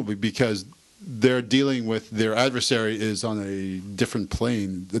 They're vulnerable because they're dealing with their adversary is on a different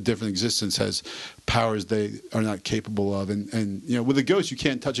plane, a different existence, has powers they are not capable of, and with a ghost you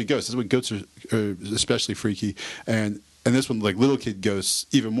can't touch a ghost. That's why ghosts are especially freaky, and this one, like little kid ghosts,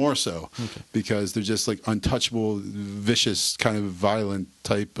 even more so, because they're just like untouchable, vicious, kind of violent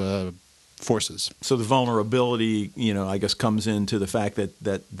type forces. So the vulnerability, I guess, comes into the fact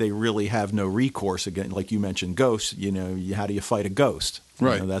that they really have no recourse again. Like you mentioned, ghosts. How do you fight a ghost?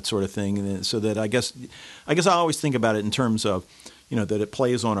 Right. That sort of thing. And so that I guess I always think about it in terms of, that it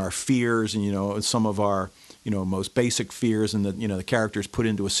plays on our fears and some of our most basic fears, and that the characters put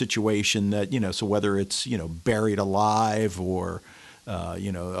into a situation that so whether it's buried alive or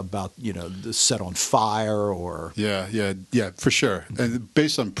about set on fire or yeah for sure, and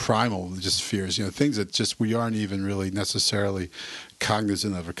based on primal just fears, things that just we aren't even really necessarily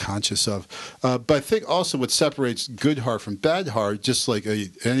cognizant of or conscious of. But I think also what separates good horror from bad horror, just like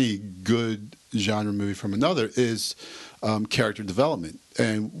any good genre movie from another, is character development,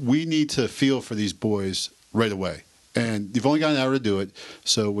 and we need to feel for these boys right away. And you've only got an hour to do it,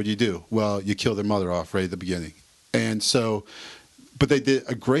 so what do? Well, you kill their mother off right at the beginning, and so. But they did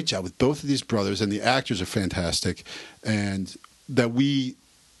a great job with both of these brothers, and the actors are fantastic, and that we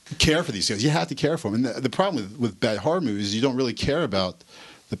care for these guys. You have to care for them. And the problem with bad horror movies is you don't really care about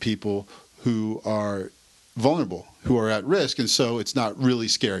the people who are vulnerable, who are at risk, and so it's not really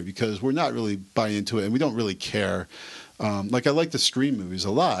scary because we're not really buying into it, and we don't really care. Like I like the Scream movies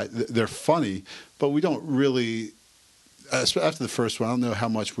a lot. They're funny, but we don't really... after the first one, I don't know how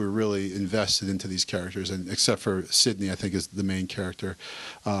much we're really invested into these characters, and except for Sidney, I think is the main character.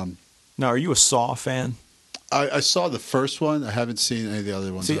 Now, are you a Saw fan? I saw the first one. I haven't seen any of the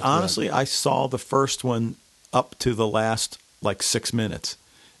other ones. See, honestly, I saw the first one up to the last 6 minutes.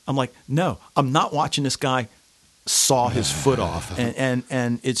 I'm like, no, I'm not watching this guy saw his foot off, and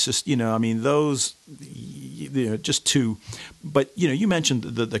it's just those just two. But you mentioned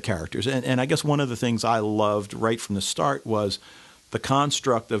the characters, and I guess one of the things I loved right from the start was the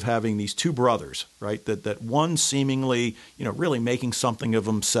construct of having these two brothers, right? That one seemingly really making something of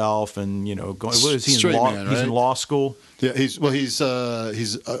himself, and going. What is he in law? Man, he's right? In law school. Yeah, he's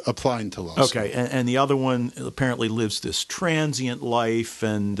applying to law school. Okay, and the other one apparently lives this transient life,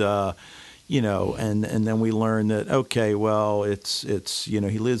 and and then we learn that, okay, well, it's he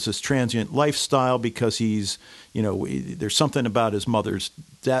lives this transient lifestyle because he's, there's something about his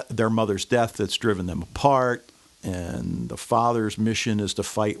their mother's death that's driven them apart. And the father's mission is to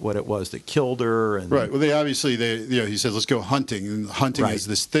fight what it was that killed her. And right. Well, he says, let's go hunting. And hunting right. is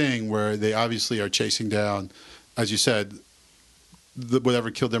this thing where they obviously are chasing down, as you said, whatever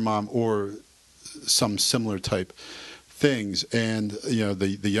killed their mom or some similar type things. And,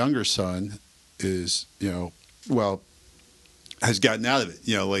 the younger son is, has gotten out of it.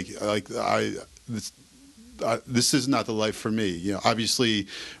 This is not the life for me. Obviously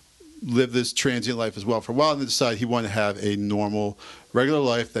lived this transient life as well for a while, and then decided he wanted to have a normal, regular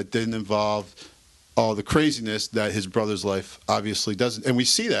life that didn't involve all the craziness that his brother's life obviously doesn't. And we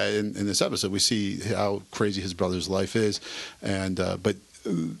see that in this episode. We see how crazy his brother's life is, and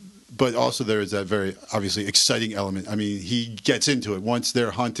but also there is that very obviously exciting element. I mean, he gets into it once they're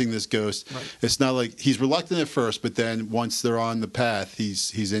hunting this ghost. Right. It's not like he's reluctant at first, but then once they're on the path,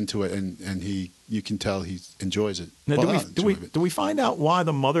 he's into it, and you can tell he enjoys it. Now, do we find out why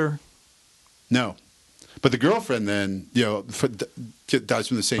the mother? No, but the girlfriend then dies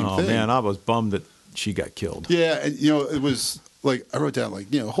from the same thing. Oh man, I was bummed that she got killed. Yeah, and it was like I wrote down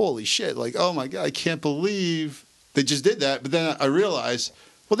holy shit, oh my god, I can't believe they just did that. But then I realized,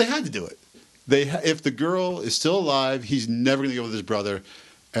 well, they had to do it. If the girl is still alive, he's never going to go with his brother,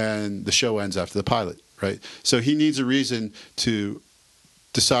 and the show ends after the pilot, right? So he needs a reason to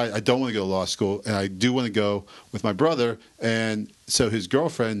decide, I don't want to go to law school, and I do want to go with my brother. And so his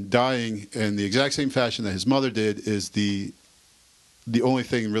girlfriend dying in the exact same fashion that his mother did is the only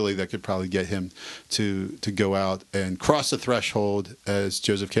thing really that could probably get him to go out and cross the threshold, as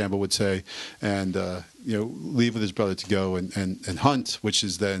Joseph Campbell would say, and leave with his brother to go and hunt, which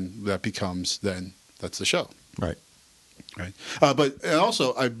is that's the show. Right. Right. But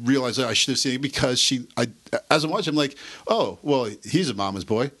also I realized that I should have seen it because as I'm watching, I'm like, oh, well, he's a mama's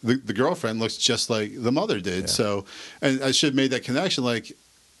boy. The girlfriend looks just like the mother did. Yeah. So, and I should have made that connection.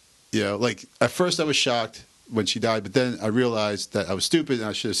 At first I was shocked when she died, but then I realized that I was stupid and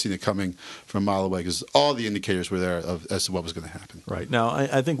I should have seen it coming from a mile away because all the indicators were there as to what was going to happen. Right. Now,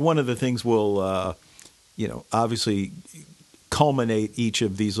 I think one of the things we'll, obviously culminate each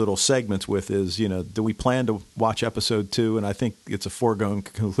of these little segments with is, do we plan to watch episode 2? And I think it's a foregone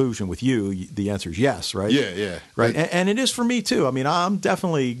conclusion with you. The answer is yes, right? Yeah. Right. And it is for me too. I mean, I'm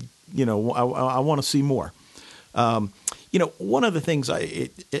definitely, I want to see more. One of the things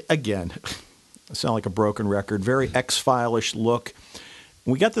again, I sound like a broken record, very X-File-ish look.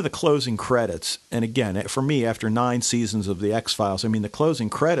 When we got to the closing credits, and again, for me, after 9 seasons of the X-Files, the closing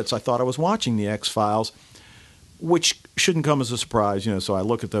credits, I thought I was watching the X-Files, which shouldn't come as a surprise, So I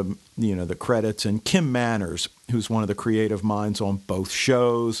look at the credits, and Kim Manners, who's one of the creative minds on both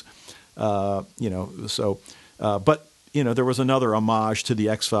shows, but there was another homage to the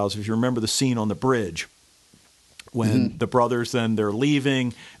X-Files. If you remember the scene on the bridge when the brothers they're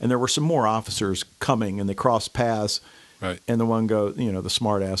leaving, and there were some more officers coming, and they cross paths. Right. And the one goes, the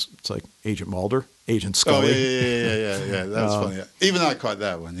smart ass, it's like Agent Mulder, Agent Scully. Oh, yeah. That was funny. Even I caught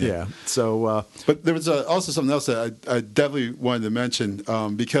that one. Yeah. So, but there was also something else that I definitely wanted to mention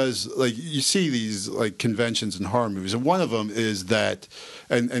because, you see these conventions in horror movies, and one of them is that,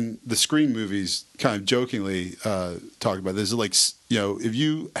 and the Scream movies kind of jokingly talk about this. If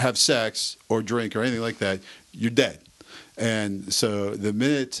you have sex or drink or anything like that, you're dead. And so the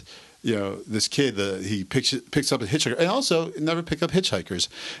minute this kid, he picks up a hitchhiker, and also never pick up hitchhikers.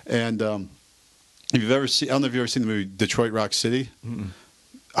 And if you've ever seen, I don't know if you've ever seen the movie Detroit Rock City. Mm-mm.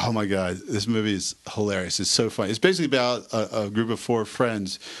 Oh my God, this movie is hilarious. It's so funny. It's basically about a group of 4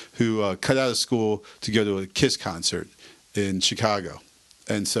 friends who cut out of school to go to a Kiss concert in Chicago,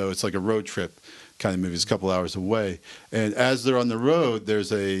 and so it's like a road trip kind of movie. It's a couple hours away, and as they're on the road,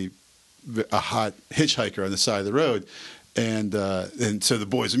 there's a hot hitchhiker on the side of the road. And so the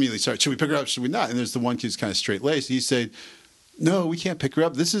boys immediately start, should we pick her up? Should we not? And there's the one kid who's kind of straight-laced. He said, no, we can't pick her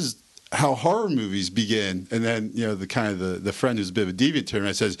up. This is how horror movies begin. And then, the friend who's a bit of a deviant turn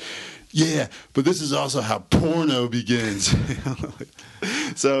around says, yeah, but this is also how porno begins.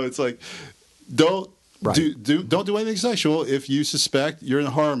 So it's like, don't do anything sexual if you suspect you're in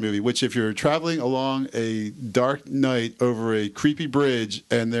a horror movie, which if you're traveling along a dark night over a creepy bridge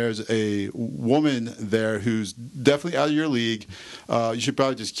and there's a woman there who's definitely out of your league, you should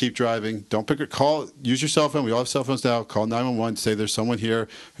probably just keep driving. Don't pick her. Use your cell phone. We all have cell phones now. Call 911. Say there's someone here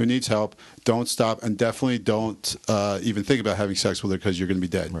who needs help. Don't stop, and definitely don't even think about having sex with her because you're going to be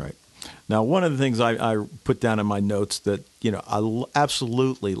dead. Right. Now, one of the things I put down in my notes that, I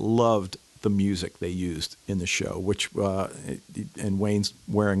absolutely loved the music they used in the show, which and Wayne's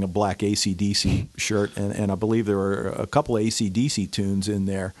wearing a black AC/DC shirt, and I believe there were a couple of AC/DC tunes in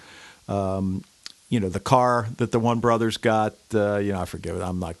there. The car that the One Brothers got, I forget.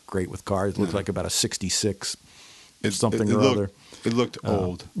 I'm not great with cars. It looked like about a '66 something or other. It looked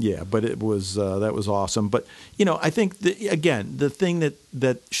old. Yeah, but it was that was awesome. But I think again, the thing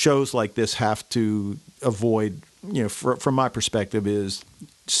that shows like this have to avoid, from my perspective, is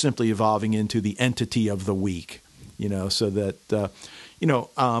simply evolving into the entity of the week. So that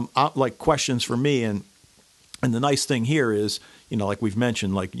like questions for me, and the nice thing here is, like we've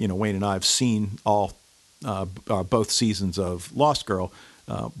mentioned, like Wayne and I have seen all both seasons of Lost Girl.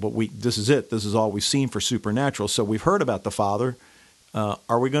 But this is it. This is all we've seen for Supernatural. So we've heard about the father.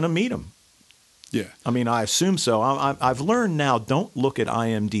 Are we going to meet him? Yeah. I mean, I assume so. I've learned now, don't look at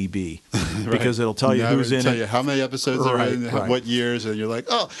IMDb because it'll tell you who's in it. Tell you how many episodes are in, what years, and you're like,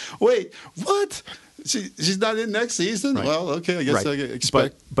 oh, wait, what? She's not in next season? Right. Well, okay, I guess I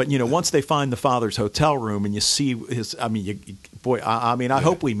expect. But once they find the father's hotel room and you see his, I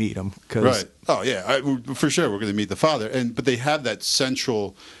hope we meet him. Right. Oh, yeah, for sure we're going to meet the father. But they have that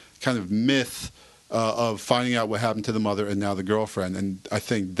central kind of myth of finding out what happened to the mother and now the girlfriend. And I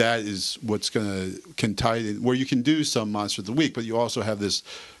think that is what's can tie it in, where you can do some Monster of the Week, but you also have this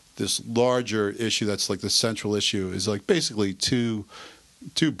larger issue that's like the central issue is like basically two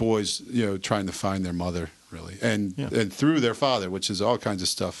boys, trying to find their mother, really, and through their father, which is all kinds of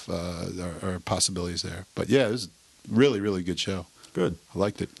stuff, are possibilities there. But yeah, it was a really, really good show. Good. I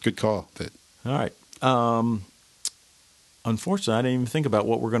liked it. Good call. All right. Unfortunately, I didn't even think about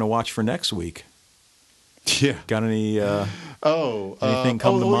what we're going to watch for next week. Yeah. Got any? Anything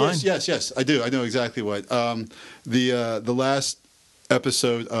come to mind? Yes, I do. I know exactly what. The last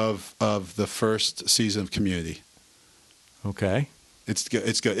episode of the first season of Community. Okay. It's good.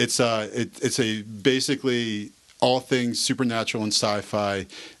 It's good. It's a basically all things supernatural and sci-fi.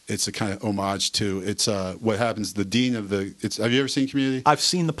 It's a kind of homage to what happens. The dean of the. Have you ever seen Community? I've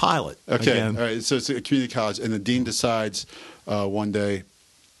seen the pilot. Okay, again. All right. So it's a community college, and the dean decides one day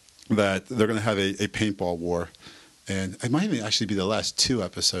that they're going to have a paintball war, and it might even actually be the last two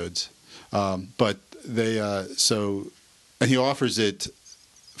episodes. But they and he offers it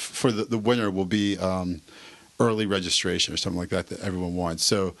for the winner will be early registration or something like that everyone wants.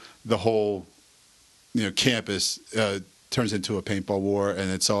 So the whole campus turns into a paintball war, and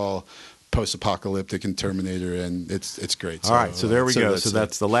it's all post-apocalyptic and Terminator, and it's great. All right, so there we go. So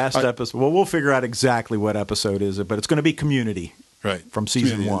that's the last episode. Well, we'll figure out exactly what episode is it, but it's going to be Community. Right. From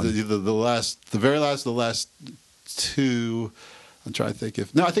season one. The last two, I'm trying to think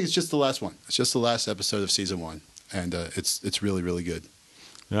I think it's just the last one. It's just the last episode of season one. And it's really, really good.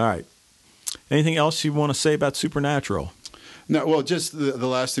 All right. Anything else you want to say about Supernatural? No, well, just the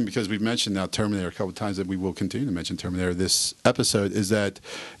last thing, because we've mentioned now Terminator a couple of times, that we will continue to mention Terminator this episode, is that,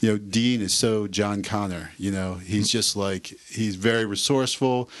 Dean is so John Connor. He's just like, he's very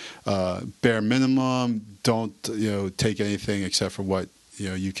resourceful, bare minimum, don't, take anything except for what,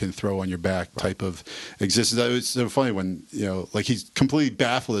 you can throw on your back type of existence. It was so funny when, like he's completely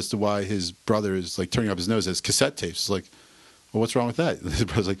baffled as to why his brother is like turning up his nose at cassette tapes. It's like, well, what's wrong with that? His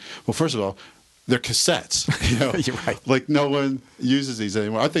brother's like, well, first of all, they're cassettes. You're right. Like no one uses these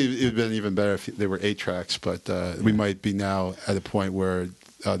anymore. I think it would have been even better if they were 8-tracks, but we might be now at a point where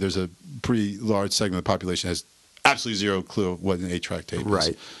there's a pretty large segment of the population has absolutely zero clue what an 8-track tape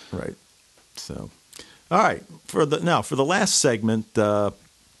is. Right. So, all right. For the last segment,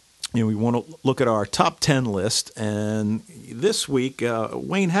 we want to look at our top 10 list, and this week,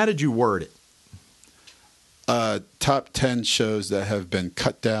 Wayne, how did you word it? Top 10 shows that have been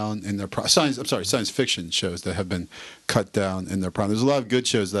cut down in their prime. Science fiction shows that have been cut down in their prime. There's a lot of good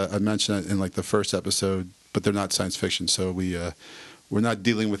shows that I mentioned in like the first episode, but they're not science fiction, so we're not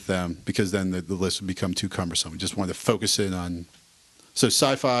dealing with them because then the list would become too cumbersome. We just wanted to focus in on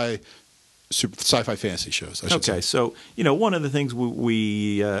sci-fi fantasy shows. I should say. So one of the things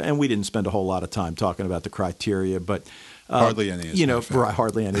we and we didn't spend a whole lot of time talking about the criteria, but. Hardly any.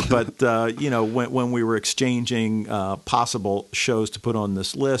 Hardly any. But, when we were exchanging possible shows to put on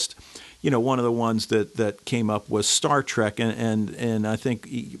this list, one of the ones that came up was Star Trek. And I think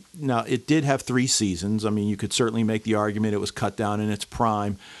now it did have 3 seasons. I mean, you could certainly make the argument it was cut down in its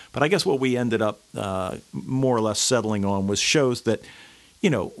prime. But I guess what we ended up more or less settling on was shows that,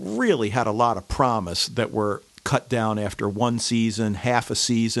 really had a lot of promise that were cut down after 1 season, half a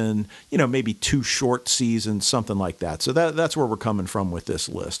season, maybe 2 short seasons, something like that. So that's where we're coming from with this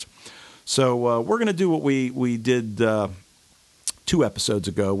list. So we're going to do what we did 2 episodes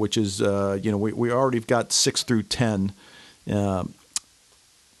ago, which is, we already got 6 through 10.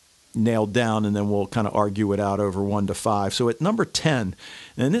 nailed down, and then we'll kind of argue it out over 1 to 5. So at number 10,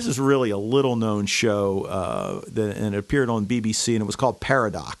 and this is really a little-known show, and it appeared on BBC, and it was called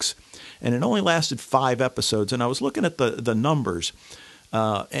Paradox. And it only lasted 5 episodes, and I was looking at the numbers,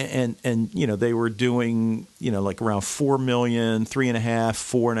 and they were doing, like around 4 million, 3.5,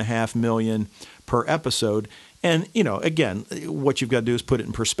 4.5 million per episode. And, again, what you've got to do is put it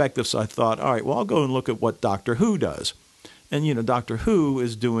in perspective. So I thought, all right, well, I'll go and look at what Doctor Who does. And, Doctor Who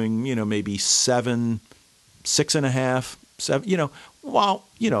is doing, maybe 7, 6.5, 7, while,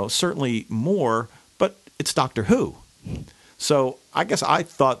 certainly more, but it's Doctor Who. So I guess I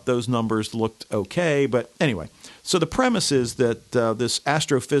thought those numbers looked okay. But anyway, so the premise is that this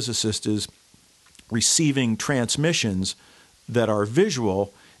astrophysicist is receiving transmissions that are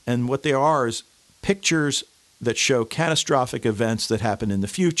visual, and what they are is pictures that show catastrophic events that happen in the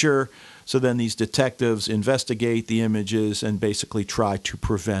future. So then these detectives investigate the images and basically try to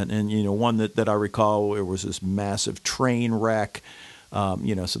prevent. And, one that I recall, there was this massive train wreck. So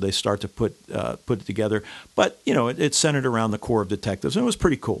they start to put it together. But, it's centered around the Corps of Detectives, and it was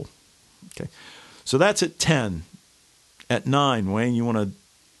pretty cool. Okay, so that's at 10. At 9, Wayne, you want to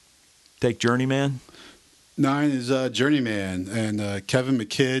take Journeyman? 9 is Journeyman, and Kevin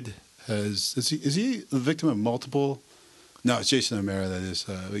McKidd is he the victim of multiple? No, it's Jason O'Mara. That is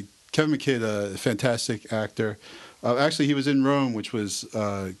Kevin McKidd, a fantastic actor. Actually, he was in Rome, which was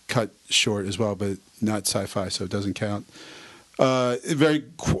cut short as well, but not sci-fi, so it doesn't count. A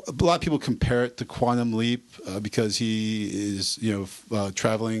lot of people compare it to Quantum Leap because he is,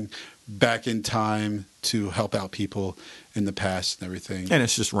 traveling back in time to help out people in the past and everything. And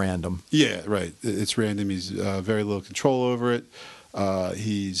it's just random. Yeah, right. It's random. He's very little control over it.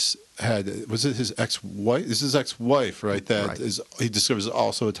 He's had, was it his ex-wife? This is his ex-wife, right? He discovers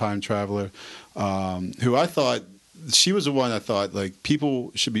also a time traveler, who I thought, she was the one I thought, like,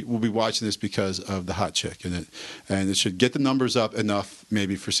 people will be watching this because of the hot chick in it, and it should get the numbers up enough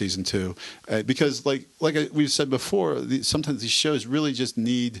maybe for season 2, because like we've said before, sometimes these shows really just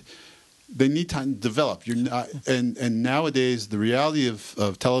need time to develop. You're not, and nowadays the reality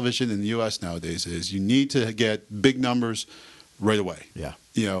of television in the U.S. nowadays is you need to get big numbers right away. Yeah,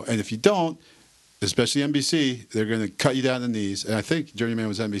 and if you don't, especially NBC, they're going to cut you down to the knees. And I think Journeyman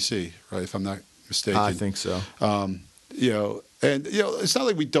was NBC, right? If I'm not mistaken. I think so. It's not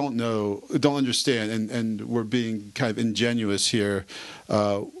like we don't understand, and we're being kind of ingenuous here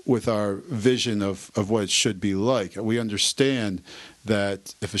with our vision of what it should be like. We understand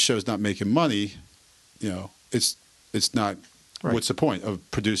that if a show's not making money, it's not. Right. What's the point of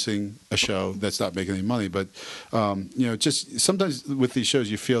producing a show that's not making any money? But just sometimes with these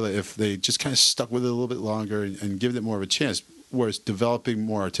shows, you feel that if they just kind of stuck with it a little bit longer and give it more of a chance, where it's developing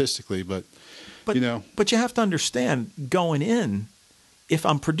more artistically, But you have to understand, going in, if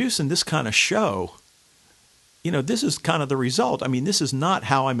I'm producing this kind of show, this is kind of the result. I mean, this is not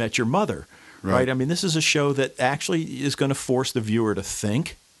How I Met Your Mother, right? I mean, this is a show that actually is going to force the viewer to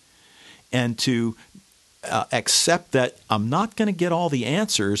think and to accept that I'm not going to get all the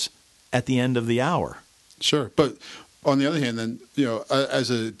answers at the end of the hour. Sure. But on the other hand, then, as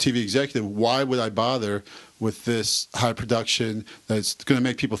a TV executive, why would I bother with this high production that's going to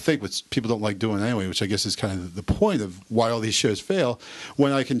make people think, what people don't like doing anyway, which I guess is kind of the point of why all these shows fail,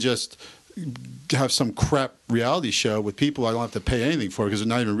 when I can just have some crap reality show with people I don't have to pay anything for because they're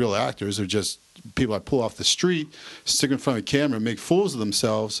not even real actors. They're just people I pull off the street, stick in front of a camera, make fools of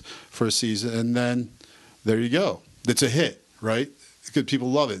themselves for a season, and then there you go. It's a hit, right? Because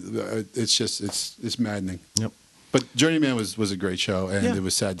people love it. It's maddening. Yep. But Journeyman was a great show, and it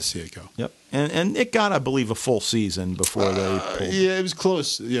was sad to see it go. Yep. And it got, I believe, a full season before they pulled. Yeah, it was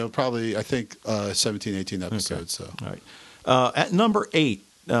close. Probably, I think, 17, 18 episodes. Okay. So. All right. At number 8,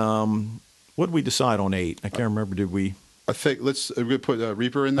 what did we decide on 8? I can't remember. Did we? I think we're going to put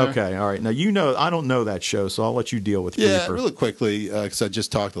Reaper in there. Okay, all right. Now, I don't know that show, so I'll let you deal with Reaper. Yeah, really quickly, because I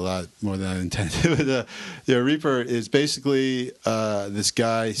just talked a lot more than I intended. But, Reaper is basically this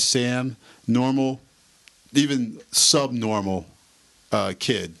guy, Sam, normal, even subnormal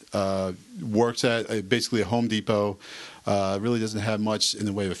kid, works at basically a Home Depot, really doesn't have much in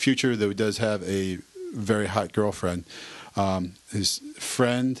the way of a future, though he does have a very hot girlfriend. His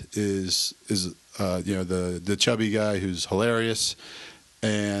friend is the chubby guy who's hilarious,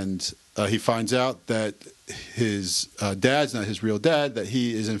 and he finds out that his dad's not his real dad, that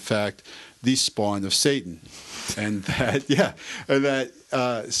he is in fact the spawn of Satan, and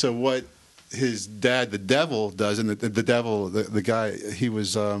so what his dad, the devil, does, and the devil, the guy, he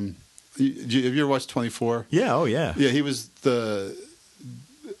was. Have you ever watched 24? Yeah. Oh, yeah. Yeah, he was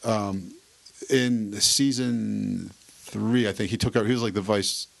in season 3. I think he took over. He was like the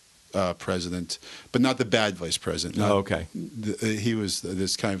vice president, but not the bad vice president. Oh, okay. He was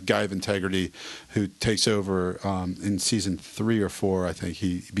this kind of guy of integrity who takes over in season 3 or 4. I think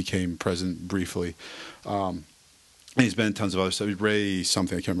he became president briefly. And he's been in tons of other stuff. Ray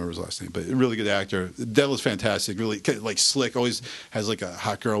something, I can't remember his last name, but a really good actor. Devil is fantastic, really like slick. Always has like a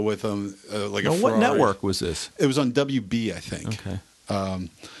hot girl with him, like a Ferrari. What network was this? It was on WB, I think. Okay.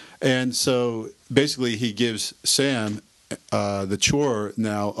 And so basically, he gives Sam the chore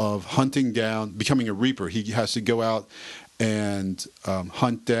now of hunting down, becoming a reaper. He has to go out and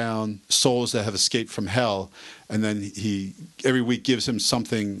hunt down souls that have escaped from hell, and then he every week gives him some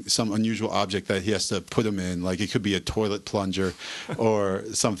unusual object that he has to put him in. Like it could be a toilet plunger or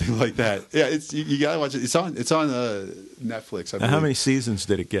something like that. Yeah, you gotta watch it. It's on Netflix. I believe. How many seasons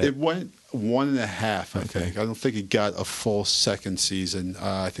did it get? It went 1.5. I think. I don't think it got a full second season.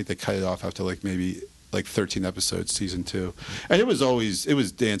 I think they cut it off after maybe 13 episodes, season 2. And it was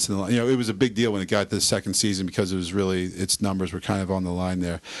dancing. It was a big deal when it got to the second season because its numbers were kind of on the line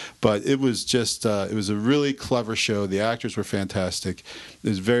there. But it was just, it was a really clever show. The actors were fantastic. It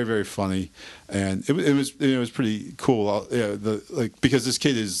was very, very funny. And it was pretty cool. Because this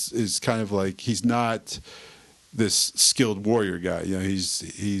kid is kind of like, he's not this skilled warrior guy. He's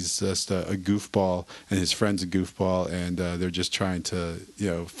just a goofball, and his friend's a goofball, and they're just trying to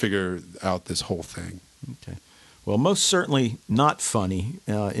figure out this whole thing. Okay. Well, most certainly not funny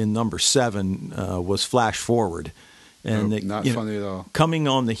in number 7 was Flash Forward, and not funny at all. Coming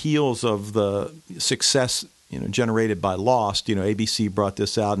on the heels of the success generated by Lost, ABC brought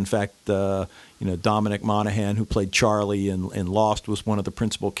this out. In fact, Dominic Monaghan, who played Charlie in Lost, was one of the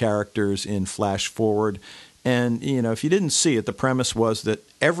principal characters in Flash Forward. And, if you didn't see it, the premise was that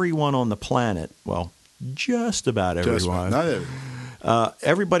everyone on the planet, well, just about everyone, not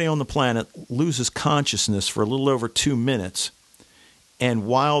everybody on the planet loses consciousness for a little over 2 minutes. And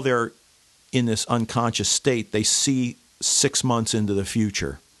while they're in this unconscious state, they see 6 months into the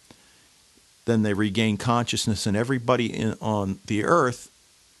future. Then they regain consciousness, and everybody on the Earth,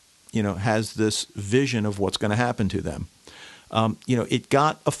 has this vision of what's going to happen to them. It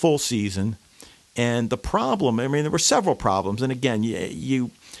got a full season. And the problem, there were several problems. And again,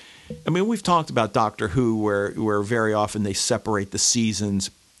 we've talked about Doctor Who, where very often they separate the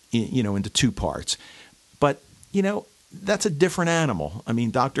seasons, into 2 parts. But, that's a different animal.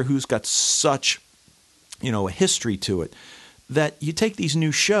 Doctor Who's got such, a history to it that you take these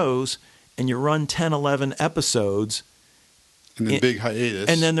new shows and you run 10, 11 episodes. And then big hiatus.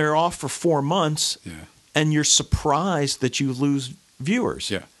 And then they're off for 4 months. Yeah. And you're surprised that you lose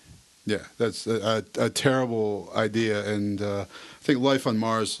viewers. Yeah. Yeah, that's a terrible idea, and I think Life on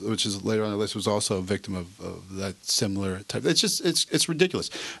Mars, which is later on the list, was also a victim of that similar type. It's ridiculous.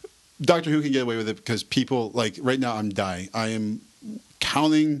 Doctor Who can get away with it because people right now. I'm dying. I am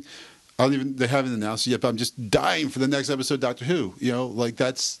counting. They haven't announced it yet, but I'm just dying for the next episode of Doctor Who.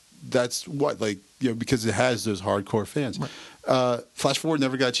 That's what because it has those hardcore fans. Right. Flash Forward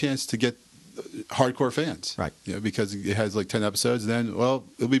never got a chance to get hardcore fans, right? Because it has 10 episodes, and then it'll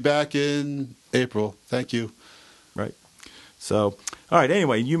be back in April. Thank you. Right. So, all right.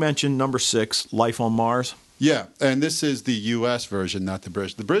 Anyway, you mentioned number 6, Life on Mars. Yeah, and this is the U.S. version, not the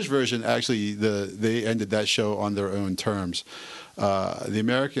British. The British version, actually, they ended that show on their own terms. The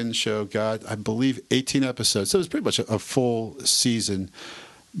American show got, I believe, 18 episodes, so it was pretty much a full season.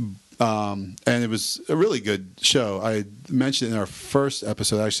 And it was a really good show. I mentioned in our first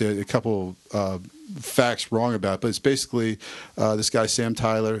episode, actually, a couple facts wrong about it, but it's basically this guy, Sam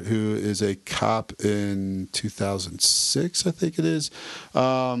Tyler, who is a cop in 2006, I think it is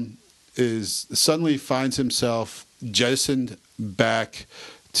suddenly finds himself jettisoned back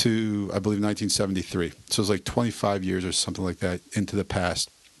to, I believe, 1973. So it's 25 years or something like that into the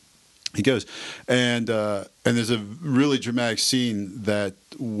past. He goes, and there's a really dramatic scene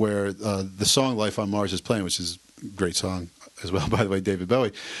where the song "Life on Mars" is playing, which is a great song as well, by the way, David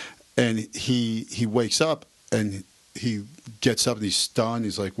Bowie. And he wakes up and he gets up and he's stunned.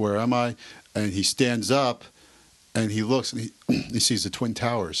 He's like, "Where am I?" And he stands up and he looks and he sees the Twin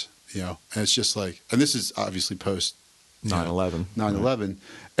Towers, and it's just and this is obviously post 9/11. 9/11,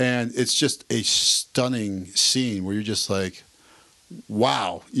 and it's just a stunning scene where you're just like,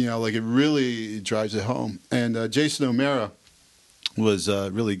 wow, it really drives it home. And Jason O'Mara was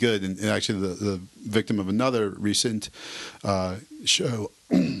really good, and actually the victim of another recent show,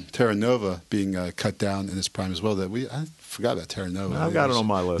 Terra Nova, being cut down in its prime as well. I forgot about Terra Nova. I've got it on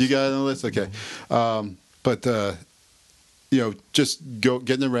my list. You got it on the list? Okay. But just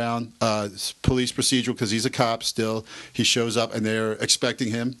getting around, police procedural, because he's a cop still. He shows up, and they're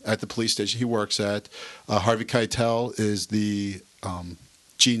expecting him at the police station he works at. Harvey Keitel is the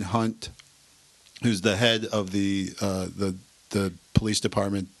Gene Hunt, who's the head of the police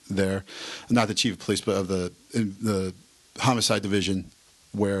department there, not the chief of police, but of the homicide division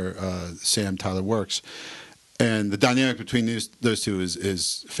where Sam Tyler works. And the dynamic between those two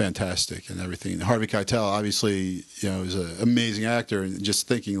is fantastic and everything. And Harvey Keitel, obviously, is an amazing actor. And just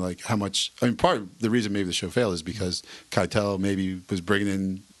thinking like how much, part of the reason maybe the show failed is because Keitel maybe was bringing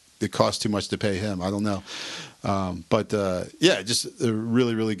in, it cost too much to pay him. I don't know. But just a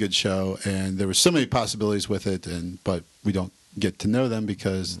really, really good show. And there were so many possibilities with it, but we don't get to know them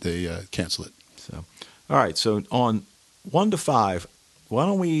because they cancel it. So, all right. So on 1 to 5, why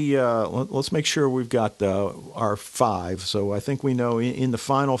don't we let's make sure we've got our 5. So I think we know in the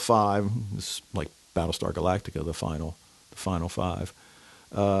final 5, it's like Battlestar Galactica, the final 5.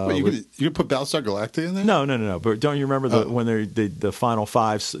 Wait, you gonna put Battlestar Galactica in there? No. But don't you remember when they the final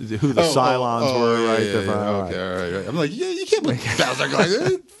 5, who the Cylons were? Right. Okay, all right. I'm like, you can't put Battlestar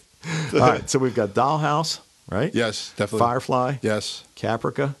Galactica. All right. So we've got Dollhouse, right? Yes, definitely. Firefly. Yes.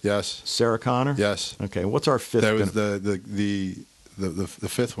 Caprica. Yes. Sarah Connor. Yes. Okay. What's our 5th? That was the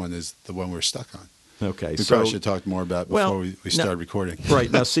 5th one is the one we're stuck on. Okay. We probably should talk more about before we started recording.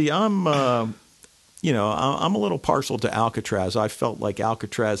 Right. Now, see, I'm a little partial to Alcatraz. I felt like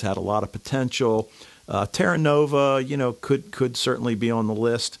Alcatraz had a lot of potential. Terra Nova, could certainly be on the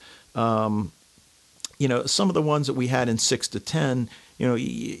list. Some of the ones that we had in 6 to 10,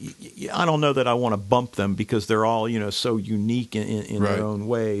 I don't know that I want to bump them because they're all, so unique in right. their own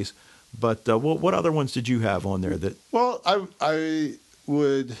ways. But what other ones did you have on there that? Well, I'm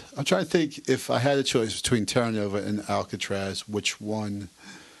trying to think if I had a choice between Terra Nova and Alcatraz, which one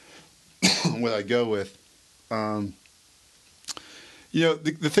would I go with? The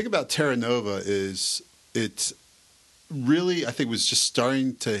thing about Terra Nova is it's really, I think, was just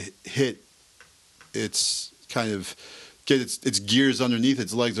starting to hit its kind of get its gears underneath,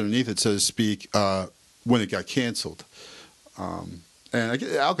 its legs underneath it, so to speak, when it got canceled. And I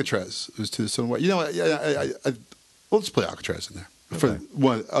get Alcatraz was to some way. We'll just play Alcatraz in there for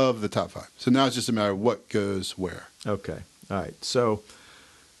one of the top 5. So now it's just a matter of what goes where. Okay. All right. So,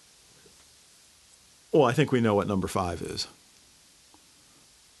 I think we know what number 5 is.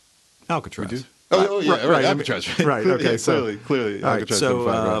 Alcatraz. We do? Oh, yeah, right. Alcatraz. Right. Okay. Yeah, clearly, Alcatraz. Right,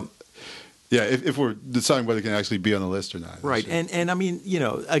 so, yeah, if we're deciding whether it can actually be on the list or not. Right. And I mean,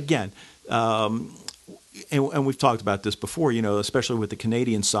 again. And we've talked about this before, especially with the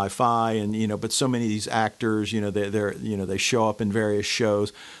Canadian sci-fi, and but so many of these actors, they show up in various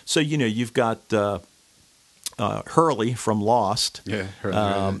shows. So you've got Hurley from Lost,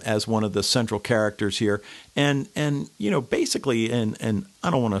 as one of the central characters here, and basically, and I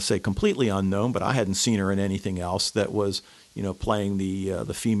don't want to say completely unknown, but I hadn't seen her in anything else that was playing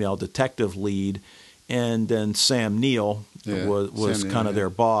the female detective lead, and then Sam Neill was kind of their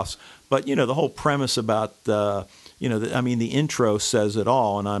boss. But the whole premise about the intro says it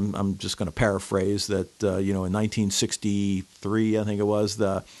all, and I'm just going to paraphrase that. In 1963, I think it was,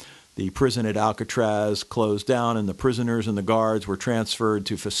 the prison at Alcatraz closed down, and the prisoners and the guards were transferred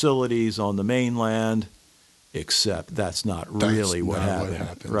to facilities on the mainland. Except that's not really what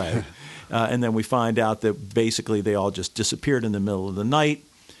happened. Right? And then we find out that basically they all just disappeared in the middle of the night.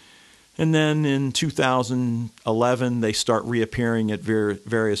 And then in 2011, they start reappearing at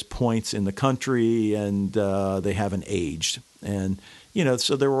various points in the country, and they haven't aged. And,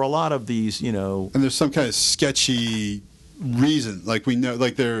 so there were a lot of these, And there's some kind of sketchy reason. Like we know,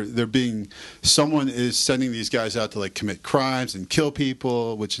 like someone is sending these guys out to like commit crimes and kill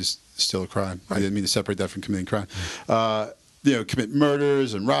people, which is still a crime. Right. I didn't mean to separate that from committing crime. Commit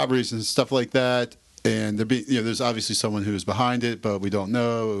murders and robberies and stuff like that. And there's obviously someone who is behind it, but we don't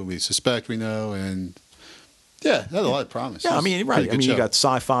know. We suspect we know, and that had a lot of promise. Yeah, I mean, right. I mean, you got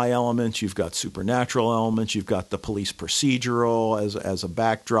sci-fi elements, you've got supernatural elements, you've got the police procedural as a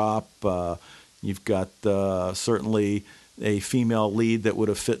backdrop. You've got certainly a female lead that would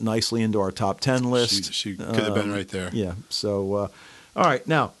have fit nicely into our top 10 list. She could have been right there. Yeah. So, all right,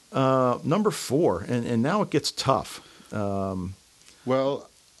 now number 4, and now it gets tough.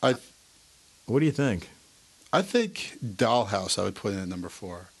 What do you think? I think Dollhouse I would put in at number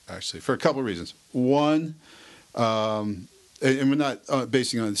 4, actually, for a couple of reasons. One, and we're not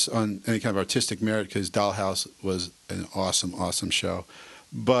basing on any kind of artistic merit because Dollhouse was an awesome, awesome show.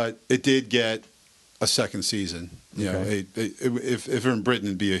 But it did get a second season. If it were in Britain,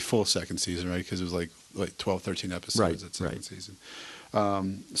 it'd be a full second season, right? Because it was like 12, 13 episodes that second season.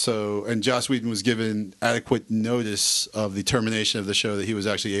 And Joss Whedon was given adequate notice of the termination of the show that he was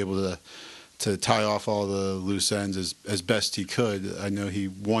actually able to tie off all the loose ends as best he could. I know he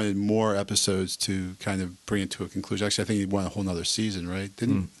wanted more episodes to kind of bring it to a conclusion. Actually, I think he wanted a whole nother season, right?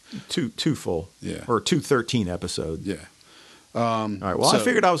 Didn't Two full, Yeah. or 2 13 episodes. Yeah. All right. Well, I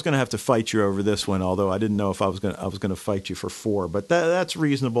figured I was going to have to fight you over this one, although I didn't know if I was going to fight you for 4. But that's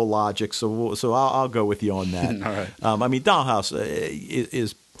reasonable logic. So I'll go with you on that. All right. I mean, Dollhouse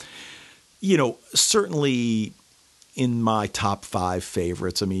is, certainly in my top 5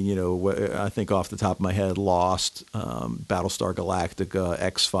 favorites. I mean, I think off the top of my head, Lost, Battlestar Galactica,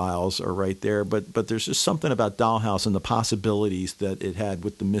 X-Files are right there. But there's just something about Dollhouse and the possibilities that it had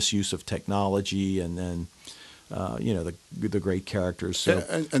with the misuse of technology and then. The great characters. So.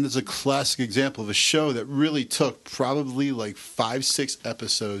 And it's a classic example of a show that really took probably like 5-6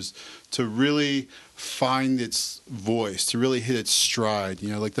 episodes to really find its voice, to really hit its stride.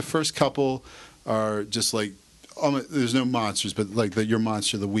 Like the first couple are just like, there's no monsters, but like your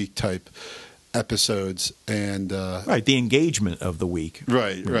monster of the week type episodes, and right, the engagement of the week.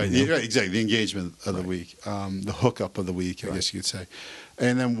 Right, exactly, the engagement of the week, the hookup of the week, I guess you could say.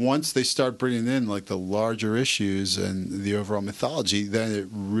 And then once they start bringing in like the larger issues and the overall mythology, then it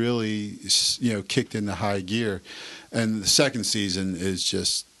really kicked into high gear. And the second season is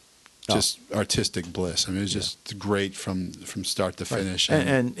just artistic bliss. I mean, it's just great from start to finish. Right.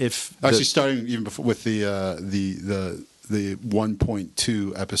 And if actually starting even before with the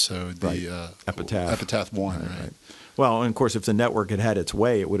 1.2 episode, the Epitaph 1, right? Well, and of course, if the network had had its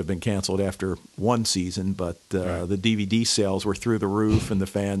way, it would have been canceled after 1 season. But the DVD sales were through the roof, and the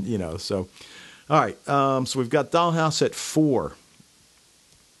fan, So, all right. So we've got Dollhouse at 4.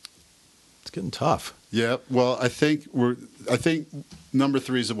 It's getting tough. Yeah. Well, I think number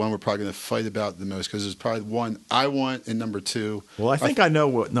 3 is the one we're probably going to fight about the most because there's probably one I want and number 2. Well, I think I know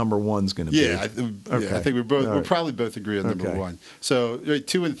what number 1's going to be. Yeah. I think we'll probably both agree on number 1. So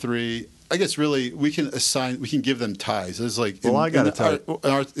 2 and 3. I guess really we can give them ties. It's like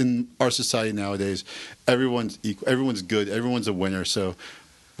in our society nowadays, everyone's equal, everyone's good, everyone's a winner. So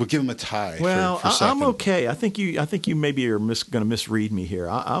we'll give them a tie. Well, for second. I'm okay. I think you maybe are going to misread me here.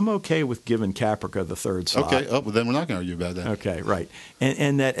 I'm okay with giving Caprica the 3rd slot. Okay. Oh, well, then we're not going to argue about that. Okay, right.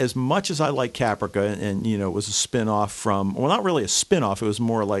 And that as much as I like Caprica, and it was a spin-off from, well, not really a spin-off. It was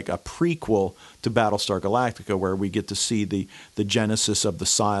more like a prequel to Battlestar Galactica, where we get to see the genesis of the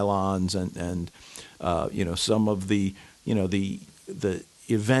Cylons and some of the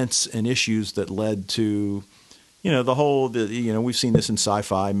events and issues that led to we've seen this in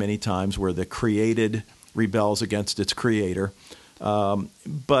sci-fi many times where the created rebels against its creator.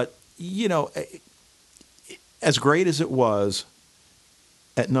 But as great as it was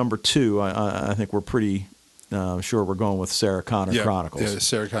at number 2, I think we're pretty sure we're going with Sarah Connor Chronicles. Yeah, the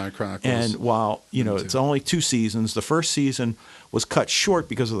Sarah Connor Chronicles. And while, it's only 2 seasons, the first season was cut short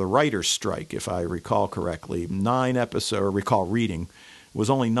because of the writer's strike, if I recall correctly. 9 episodes, or recall reading, it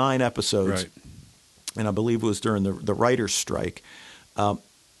was only 9 episodes. Right. And I believe it was during the writer's strike. And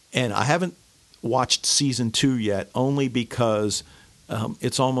I haven't watched season 2 yet, only because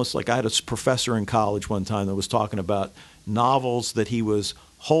it's almost like I had a professor in college one time that was talking about novels that he was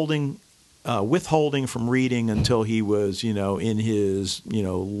withholding from reading until he was, in his,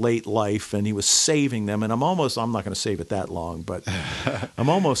 late life, and he was saving them. And I'm not going to save it that long, but I'm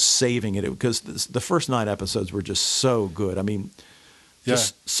almost saving it because the first 9 episodes were just so good. I mean,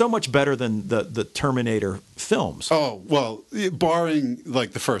 just so much better than the Terminator films. Oh, well, barring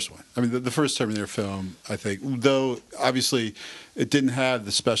like the first one. I mean, the first Terminator film, I think, though obviously it didn't have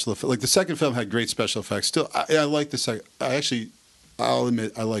the special effects. Like the second film had great special effects. Still, I like the second. I'll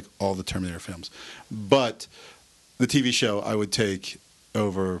admit, I like all the Terminator films. But the TV show I would take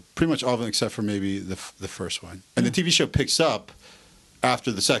over pretty much all of them except for maybe the first one. And the TV show picks up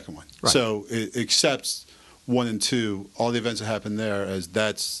after the second one. Right. So it accepts 1 and 2, all the events that happen there and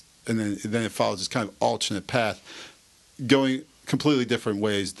then it follows this kind of alternate path, going completely different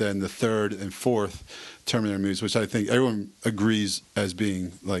ways than the 3rd and 4th Terminator movies, which I think everyone agrees as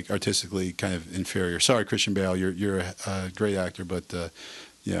being like artistically kind of inferior. Sorry, Christian Bale, you're a great actor, but just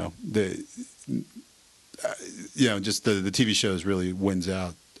the TV shows really wins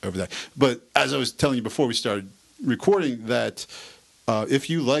out over that. But as I was telling you before we started recording, that if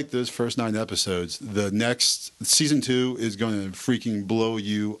you like those first 9 episodes, the next season 2 is going to freaking blow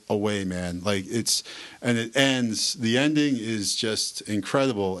you away, man. Like it ends. The ending is just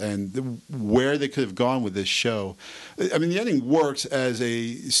incredible, and where they could have gone with this show. I mean, the ending works as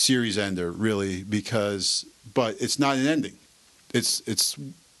a series ender, really, but it's not an ending. It's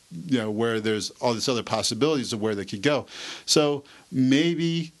where there's all these other possibilities of where they could go. So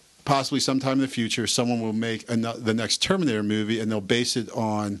maybe, possibly sometime in the future, someone will make the next Terminator movie, and they'll base it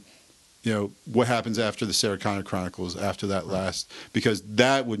on what happens after the Sarah Connor Chronicles, after that last, because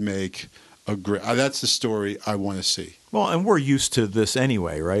that would make a great. That's the story I want to see. Well, and we're used to this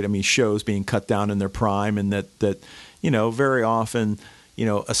anyway, right? I mean, shows being cut down in their prime, and that very often,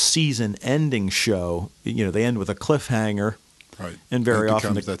 a season-ending show, they end with a cliffhanger. Right. And very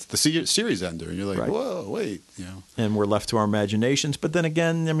often that's the series ender, and you're like, right. Whoa, wait, And we're left to our imaginations. But then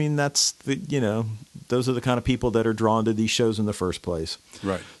again, I mean, that's those are the kind of people that are drawn to these shows in the first place.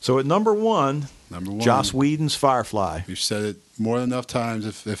 Right. So at number one, Joss Whedon's Firefly. We've said it more than enough times.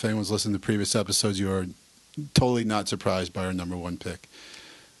 If anyone's listened to previous episodes, you are totally not surprised by our number one pick.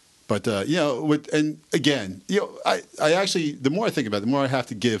 But and again, I actually, the more I think about it, the more I have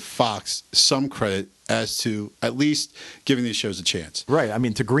to give Fox some credit as to at least giving these shows a chance. Right. I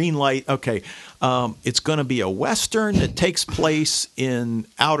mean, to greenlight, okay, it's going to be a Western that takes place in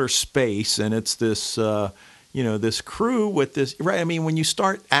outer space, and it's this, this crew with this, right? I mean, when you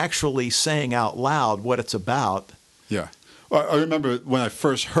start actually saying out loud what it's about. Yeah. Well, I remember when I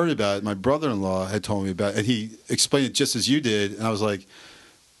first heard about it, my brother-in-law had told me about it, and he explained it just as you did, and I was like,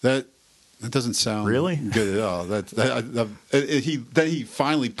 that doesn't sound really good at all. He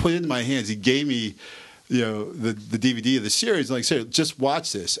finally put it in my hands. He gave me, the DVD of the series. Like, say, just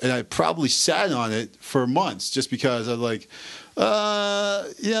watch this. And I probably sat on it for months just because I was like,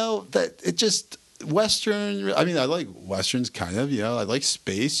 that it just Western. I mean, I like Westerns kind of. I like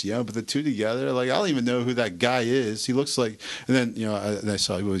space. But the two together, like, I don't even know who that guy is. He looks like. And then I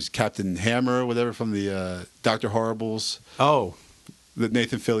saw he was Captain Hammer or whatever from the Dr. Horrible's. Oh. That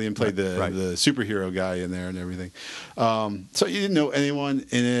Nathan Fillion played the superhero guy in there and everything. So you didn't know anyone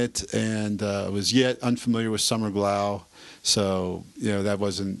in it, and was yet unfamiliar with Summer Glau. So, that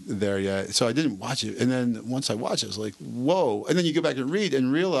wasn't there yet. So I didn't watch it. And then once I watched it, I was like, whoa. And then you go back and read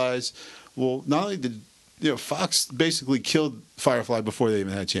and realize, well, not only did Fox basically killed Firefly before they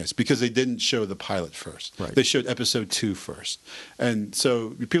even had a chance because they didn't show the pilot first. Right. They showed episode 2 first. And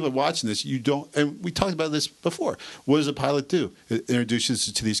so people are watching this, and we talked about this before. What does a pilot do? It introduces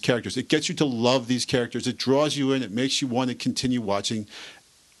you to these characters. It gets you to love these characters. It draws you in. It makes you want to continue watching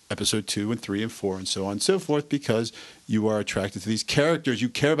episode 2 and 3 and 4 and so on and so forth because you are attracted to these characters. You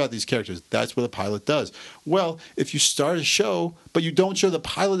care about these characters. That's what a pilot does. Well, if you start a show, but you don't show the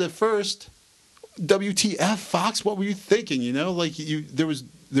pilot at first, WTF, Fox? What were you thinking? There was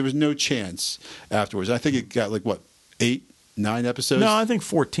no chance afterwards. I think it got 8, 9 episodes. No, I think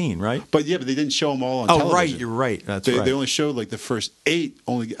 14, right? But they didn't show them all on television. Oh, right, you're right. That's right. They only showed the first 8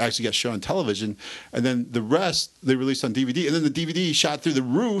 only actually got shown on television, and then the rest they released on DVD. And then the DVD shot through the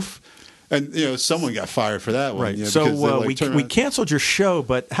roof, and someone got fired for that one. Right. So we canceled your show,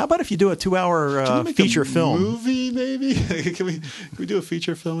 but how about if you do a 2-hour feature film? Movie maybe? Can we do a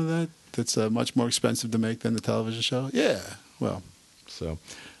feature film of that? That's much more expensive to make than the television show. Yeah. Well. So,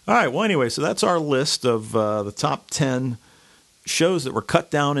 all right. Well, anyway, so that's our list of the top 10 shows that were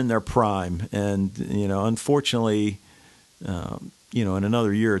cut down in their prime, and unfortunately, in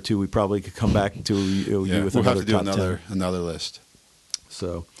another year or two, we probably could come back to you with we'll another have to do top 10. another list.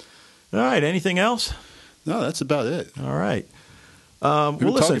 So, all right. Anything else? No, that's about it. All right. We've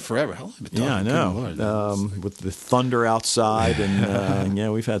been talking forever. How long have we been talking? Yeah, I know. With the thunder outside,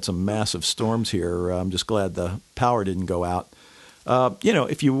 and we've had some massive storms here. I'm just glad the power didn't go out.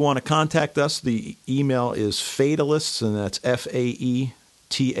 If you want to contact us, the email is fatalists, and that's FAETALISTS,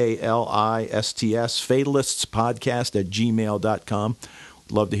 fatalistspodcast@gmail.com.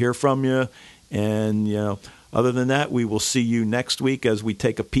 Love to hear from you. And, other than that, we will see you next week as we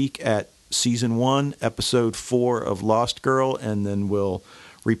take a peek at Season 1, Episode 4 of Lost Girl, and then we'll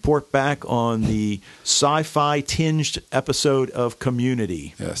report back on the sci-fi tinged episode of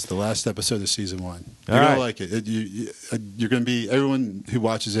Community. Yes, the last episode of Season 1. You're going to like it. You're going to be, everyone who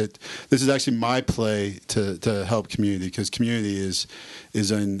watches it, this is actually my play to help Community, because Community is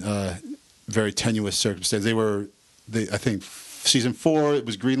in very tenuous circumstances. I think, Season 4, it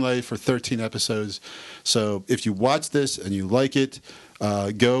was greenlighted for 13 episodes. So if you watch this and you like it,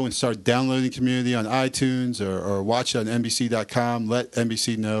 go and start downloading Community on iTunes or watch it on NBC.com. Let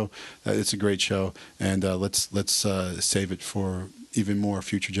NBC know that it's a great show, and let's save it for even more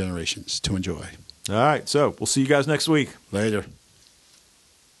future generations to enjoy. All right, so we'll see you guys next week. Later.